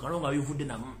n'okuduka nga bivudde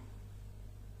namu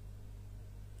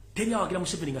teri awagira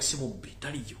Museveni nga simubbi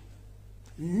taliyo.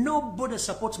 Nobody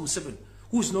supports Museveni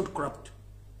who is not corrupt.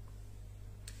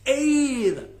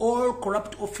 Either all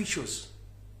corrupt officials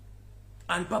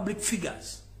and public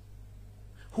figures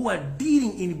who are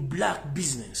dealing in black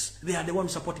business, they are the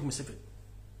ones supporting Museveni.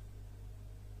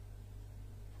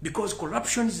 Because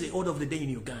corruption is the order of the day in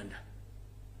Uganda.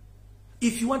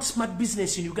 If you want smart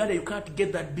business in Uganda, you can't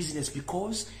get that business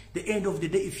because the end of the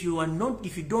day, if you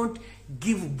don't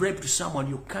give bribe to someone,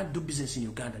 you can't do business in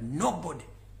Uganda. Nobody.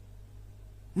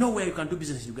 Nowhere you can do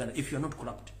business in Uganda if you are not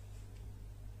corrupt.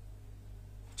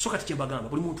 So kati kyembagamba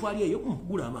buli muntu ali eyo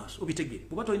gula amaaso obitegere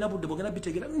bwe bato inabudde bogena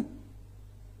bitegera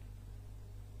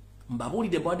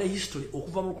mbabulide bwada history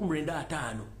okuva mu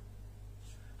 1995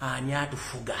 ani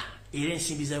atufuga era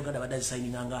ensimbi za Uganda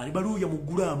badazisayinga ngali baluya mu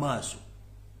gula amaaso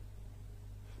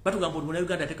batugamba buli muna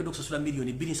Uganda atekedde okusasula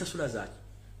milioni 2 nsasula zaki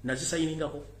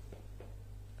nazisayiningako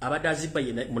abadaziba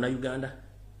ye muna Uganda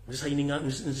nzisayininga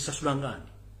nzisasula ngani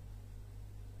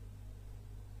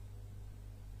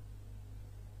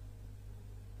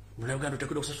muna Uganda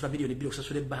atekedde okusasula milioni 2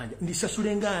 okusasula ebbanja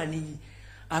ndisasule ngani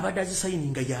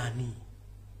abadazisayininga yani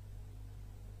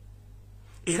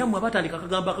era mwe batandika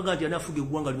kagamba kagandi anafuga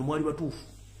eggwanga lino mwali batuufu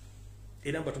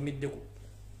era mbatumiddeko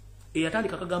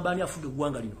eyatandika kagamba ani afuga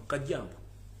eggwanga lino kajjambo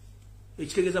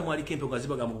ekitegeeza mwali kempe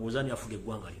ngazibaga mu kubuuzani afuga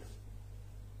eggwanga lino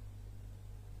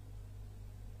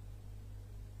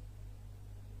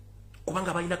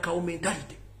kubanga balina kawo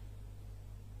mentality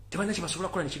tebalina kye basobola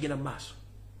kukola nekigenda mu maaso.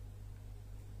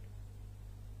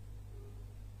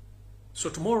 So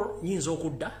tomorrow nyinza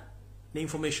okudda ne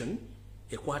information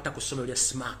ekwata ku ssomero lya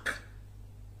SMAC.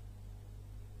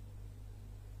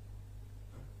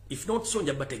 If not so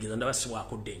nja bategeeza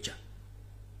ndabasibwako ddenja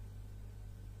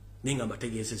ninga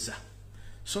mbategeezezza.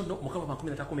 So no mukama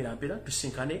 13 mpera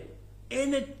tusinkane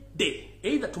any day,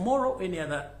 either tomorrow or any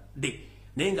other day.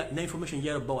 Nenga na information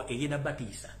yaro bawa egenda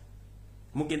batisa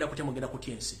mugenda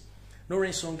kutya Ensi no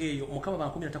ensonga eyo mukama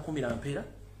 13 mpera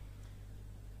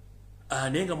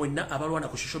nenga mwenna abalwana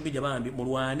ku social media bambi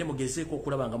mulwane mugezeeko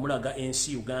okulaba nga mulaga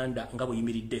Ensi Uganda nga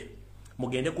buyimiridde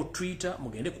mugende ku Twitter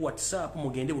mugende ku WhatsApp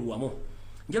mugende bulwamu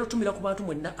njalo tumira ku bantu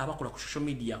mwenna abakola ku social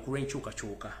media ku renchuka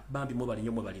choka bambi mwebali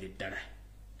nnyo mwebalire ddala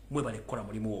mwebale kukola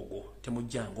mulimu ogwo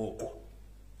temujjanga okwo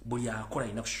buli akola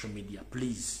ina ku social media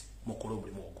please mukole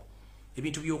mulimu ogwo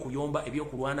ebintu by'okuyomba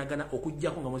ebyokulwanagana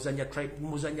okujjako nga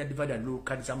muzanya divide and rule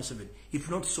card za Museveni if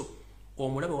not so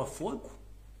omulabe waffe ogwo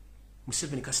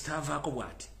Museveni kasitavaako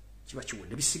bwati kiba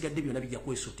kiwedde bisigadde byonna bijja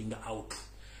kwesortinga out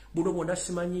buno bwonna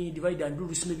simanyi divide and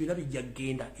rule sime byonna bijja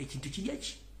kgenda ekintu kirya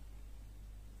ki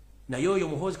naye oyo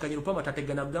muhozi Kanyirupama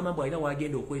tategana kugamba mbu alina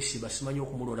wagenda okwesiba simanyi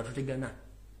okumulonda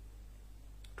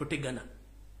totegana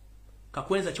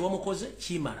kakwenza kiwamukoze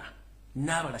kimala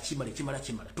n'abala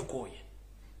kimala tukooye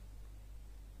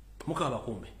mukaba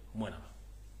bakumbe mwana.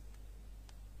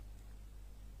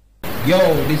 Yo,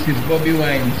 this is Bobi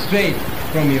Wine straight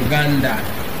from Uganda.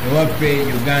 Ewaffe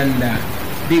Uganda.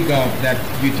 Big up that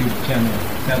YouTube channel.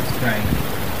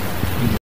 Subscribe.